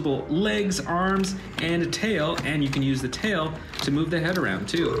posable legs, arms, and a tail, and you can use the tail to move the head around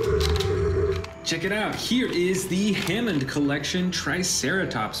too. Check it out, here is the Hammond Collection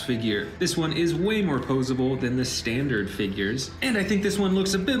Triceratops figure. This one is way more posable than the standard figures, and I think this one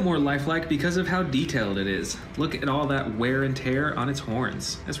looks a bit more lifelike because of how detailed it is. Look at all that wear and tear on its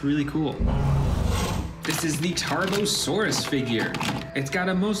horns. That's really cool. This is the Tarbosaurus figure. It's got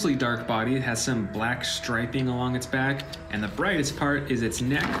a mostly dark body. It has some black striping along its back, and the brightest part is its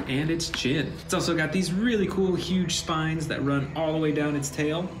neck and its chin. It's also got these really cool huge spines that run all the way down its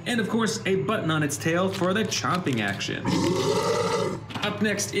tail, and of course a button on its tail for the chomping action. Up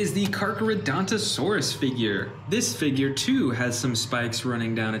next is the Carcharodontosaurus figure. This figure too has some spikes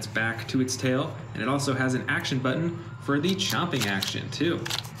running down its back to its tail, and it also has an action button for the chomping action too.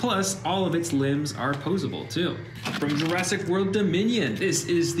 Plus, all of its limbs are posable too. From Jurassic World Dominion, this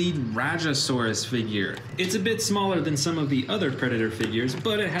is the Rajasaurus figure. It's a bit smaller than some of the other Predator figures,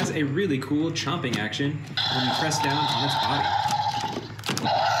 but it has a really cool chomping action when you press down on its body.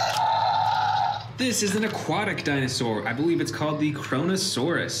 This is an aquatic dinosaur. I believe it's called the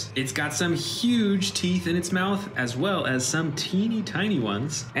Carnotaurus. It's got some huge teeth in its mouth, as well as some teeny tiny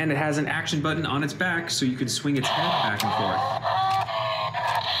ones. And it has an action button on its back, so you can swing its head back and forth.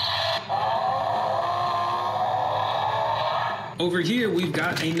 Over here, we've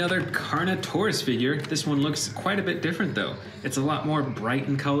got another Carnotaurus figure. This one looks quite a bit different though. It's a lot more bright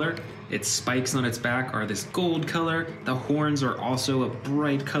in color. Its spikes on its back are this gold color. The horns are also a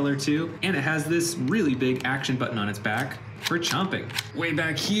bright color too. And it has this really big action button on its back for chomping. Way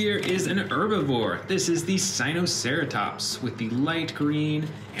back here is an herbivore. This is the Spinosaurus with the light green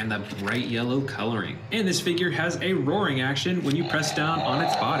and the bright yellow coloring. And this figure has a roaring action when you press down on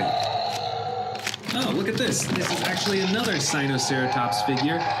its body. Oh, look at this. This is actually another Spinosaurus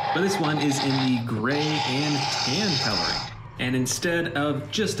figure, but this one is in the gray and tan coloring. And instead of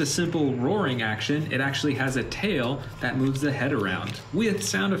just a simple roaring action, it actually has a tail that moves the head around with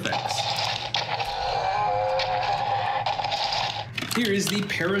sound effects. Here is the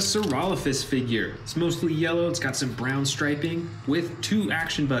Parasaurolophus figure. It's mostly yellow, it's got some brown striping with two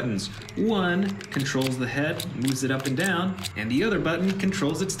action buttons. One controls the head, moves it up and down, and the other button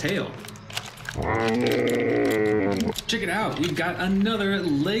controls its tail. Check it out, we've got another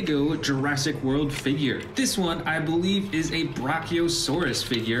Lego Jurassic World figure. This one, I believe, is a Brachiosaurus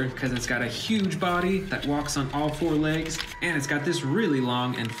figure because it's got a huge body that walks on all four legs, and it's got this really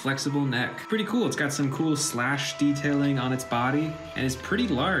long and flexible neck. Pretty cool. It's got some cool slash detailing on its body, and it's pretty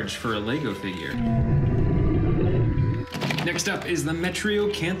large for a Lego figure. Next up is the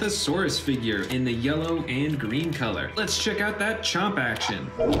Metriacanthosaurus figure in the yellow and green color. Let's check out that chomp action.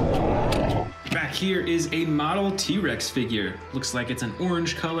 Back here is a model T-Rex figure. Looks like it's an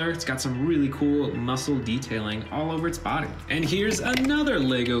orange color. It's got some really cool muscle detailing all over its body. And here's another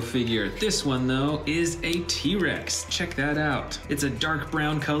Lego figure. This one though is a T-Rex. Check that out. It's a dark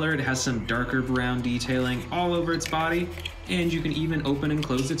brown color. It has some darker brown detailing all over its body, and you can even open and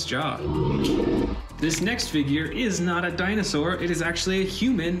close its jaw. This next figure is not a dinosaur. It is actually a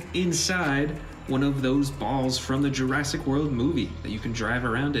human inside one of those balls from the Jurassic World movie that you can drive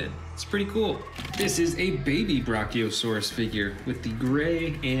around in. It's pretty cool. This is a baby Brachiosaurus figure with the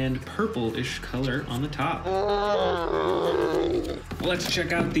gray and purple-ish color on the top. Let's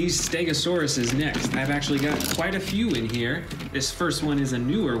check out these Stegosauruses next. I've actually got quite a few in here. This first one is a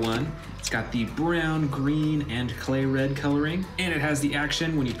newer one. It's got the brown, green, and clay red coloring, and it has the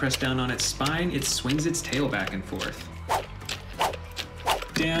action when you press down on its spine, it swings its tail back and forth.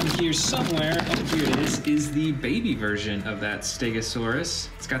 Down here somewhere, oh here it is the baby version of that Stegosaurus.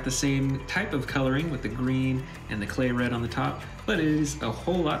 It's got the same type of coloring with the green and the clay red on the top, but it is a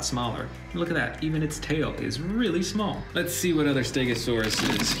whole lot smaller. Look at that, even its tail is really small. Let's see what other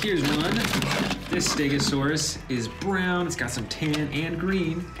Stegosaurus is. Here's one. This Stegosaurus is brown, it's got some tan and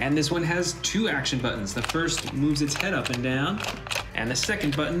green, and this one has two action buttons. The first moves its head up and down, and the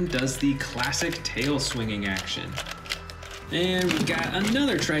second button does the classic tail swinging action. And we've got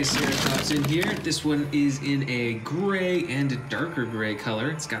another Triceratops in here. This one is in a gray and darker gray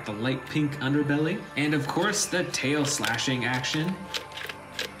color. It's got the light pink underbelly. And of course, the tail slashing action.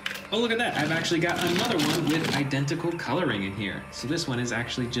 Oh, look at that. I've actually got another one with identical coloring in here. So this one is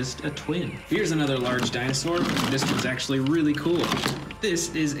actually just a twin. Here's another large dinosaur. This one's actually really cool.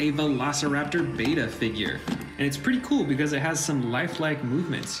 This is a Velociraptor beta figure. And it's pretty cool because it has some lifelike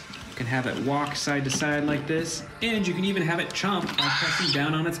movements. You can have it walk side to side like this, and you can even have it chomp by pressing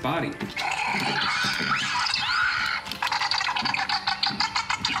down on its body.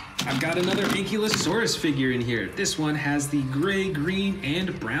 I've got another Ankylosaurus figure in here. This one has the gray, green,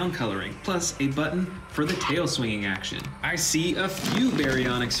 and brown coloring, plus a button for the tail swinging action. I see a few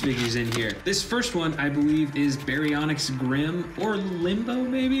Baryonyx figures in here. This first one, I believe, is Baryonyx Grim or Limbo,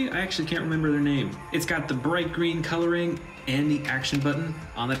 maybe? I actually can't remember their name. It's got the bright green coloring and the action button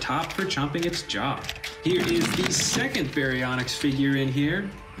on the top for chomping its jaw. Here is the second Baryonyx figure in here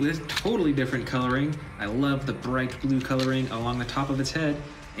with totally different coloring. I love the bright blue coloring along the top of its head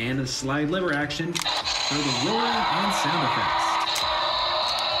and the slide lever action for the roaring and sound effects.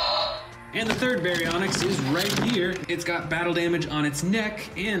 And the third Baryonyx is right here. It's got battle damage on its neck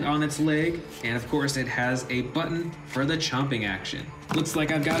and on its leg, and of course it has a button for the chomping action. Looks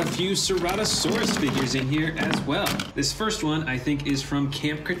like I've got a few Ceratosaurus figures in here as well. This first one I think is from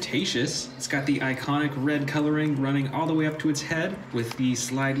Camp Cretaceous. It's got the iconic red coloring running all the way up to its head with the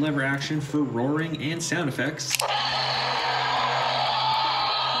slide lever action for roaring and sound effects.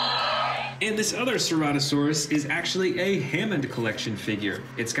 And this other Ceratosaurus is actually a Hammond collection figure.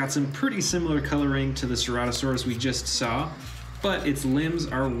 It's got some pretty similar coloring to the Ceratosaurus we just saw, but its limbs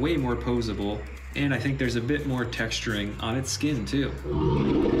are way more posable, and I think there's a bit more texturing on its skin too.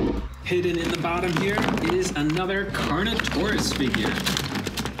 Hidden in the bottom here is another Carnotaurus figure.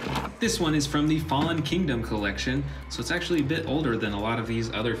 This one is from the Fallen Kingdom collection, so it's actually a bit older than a lot of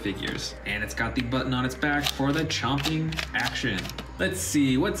these other figures. And it's got the button on its back for the chomping action. Let's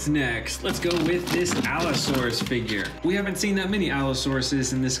see, what's next? Let's go with this Allosaurus figure. We haven't seen that many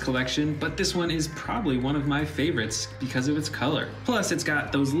Allosauruses in this collection, but this one is probably one of my favorites because of its color. Plus, it's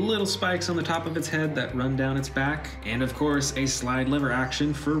got those little spikes on the top of its head that run down its back, and of course, a slide lever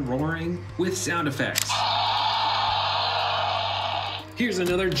action for roaring with sound effects. Here's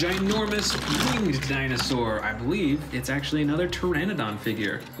another ginormous winged dinosaur. I believe it's actually another pteranodon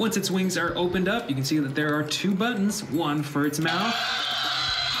figure. Once its wings are opened up, you can see that there are two buttons, one for its mouth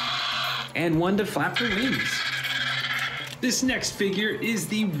and one to flap the wings. This next figure is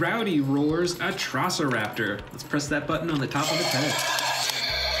the Rowdy Roars Atrociraptor. Let's press that button on the top of its head.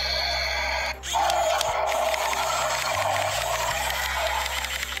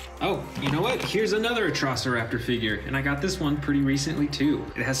 Oh, you know what? Here's another Atrociraptor figure, and I got this one pretty recently too.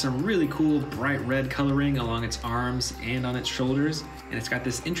 It has some really cool bright red coloring along its arms and on its shoulders, and it's got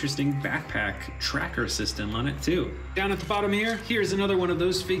this interesting backpack tracker system on it too. Down at the bottom here, here's another one of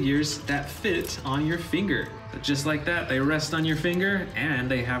those figures that fit on your finger. But just like that, they rest on your finger,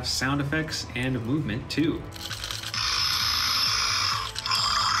 and they have sound effects and movement too.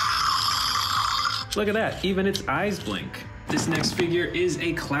 Look at that, even its eyes blink. This next figure is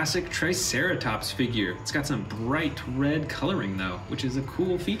a classic Triceratops figure. It's got some bright red coloring though, which is a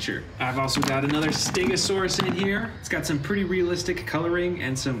cool feature. I've also got another Stegosaurus in here. It's got some pretty realistic coloring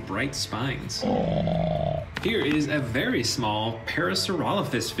and some bright spines. Here is a very small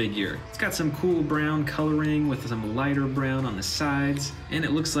Parasaurolophus figure. It's got some cool brown coloring with some lighter brown on the sides, and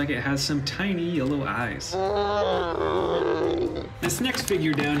it looks like it has some tiny yellow eyes. This next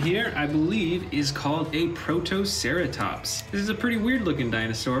figure down here, I believe, is called a Protoceratops. This is a pretty weird looking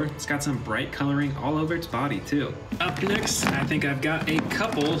dinosaur. It's got some bright coloring all over its body too. Up next, I think I've got a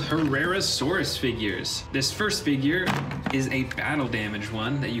couple Herrerasaurus figures. This first figure is a battle damage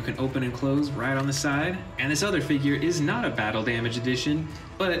one that you can open and close right on the side. And this other figure is not a battle damage edition,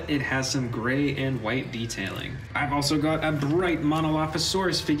 but it has some gray and white detailing. I've also got a bright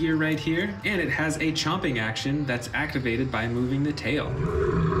Monolophosaurus figure right here, and it has a chomping action that's activated by moving the tail.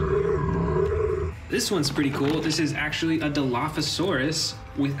 This one's pretty cool. This is actually a Dilophosaurus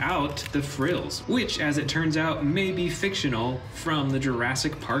without the frills, which, as it turns out, may be fictional from the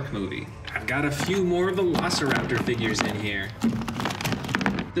Jurassic Park movie. I've got a few more Velociraptor figures in here.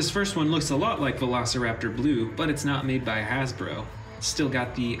 This first one looks a lot like Velociraptor Blue, but it's not made by Hasbro. It's still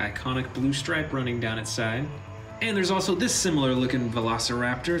got the iconic blue stripe running down its side. And there's also this similar looking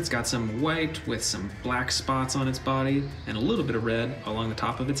Velociraptor. It's got some white with some black spots on its body and a little bit of red along the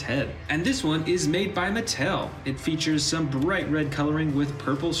top of its head. And this one is made by Mattel. It features some bright red coloring with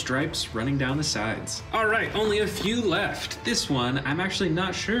purple stripes running down the sides. All right, only a few left. This one, I'm actually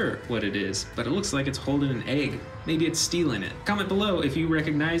not sure what it is, but it looks like it's holding an egg. Maybe it's stealing it. Comment below if you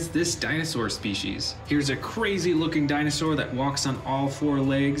recognize this dinosaur species. Here's a crazy looking dinosaur that walks on all four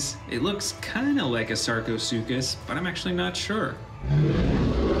legs. It looks kind of like a Sarcosuchus, but I'm actually not sure.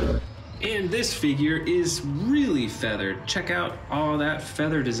 And this figure is really feathered. Check out all that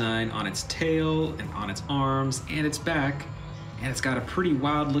feather design on its tail and on its arms and its back. And it's got a pretty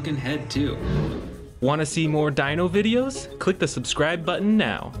wild looking head too. Want to see more dino videos? Click the subscribe button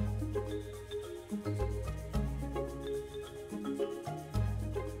now.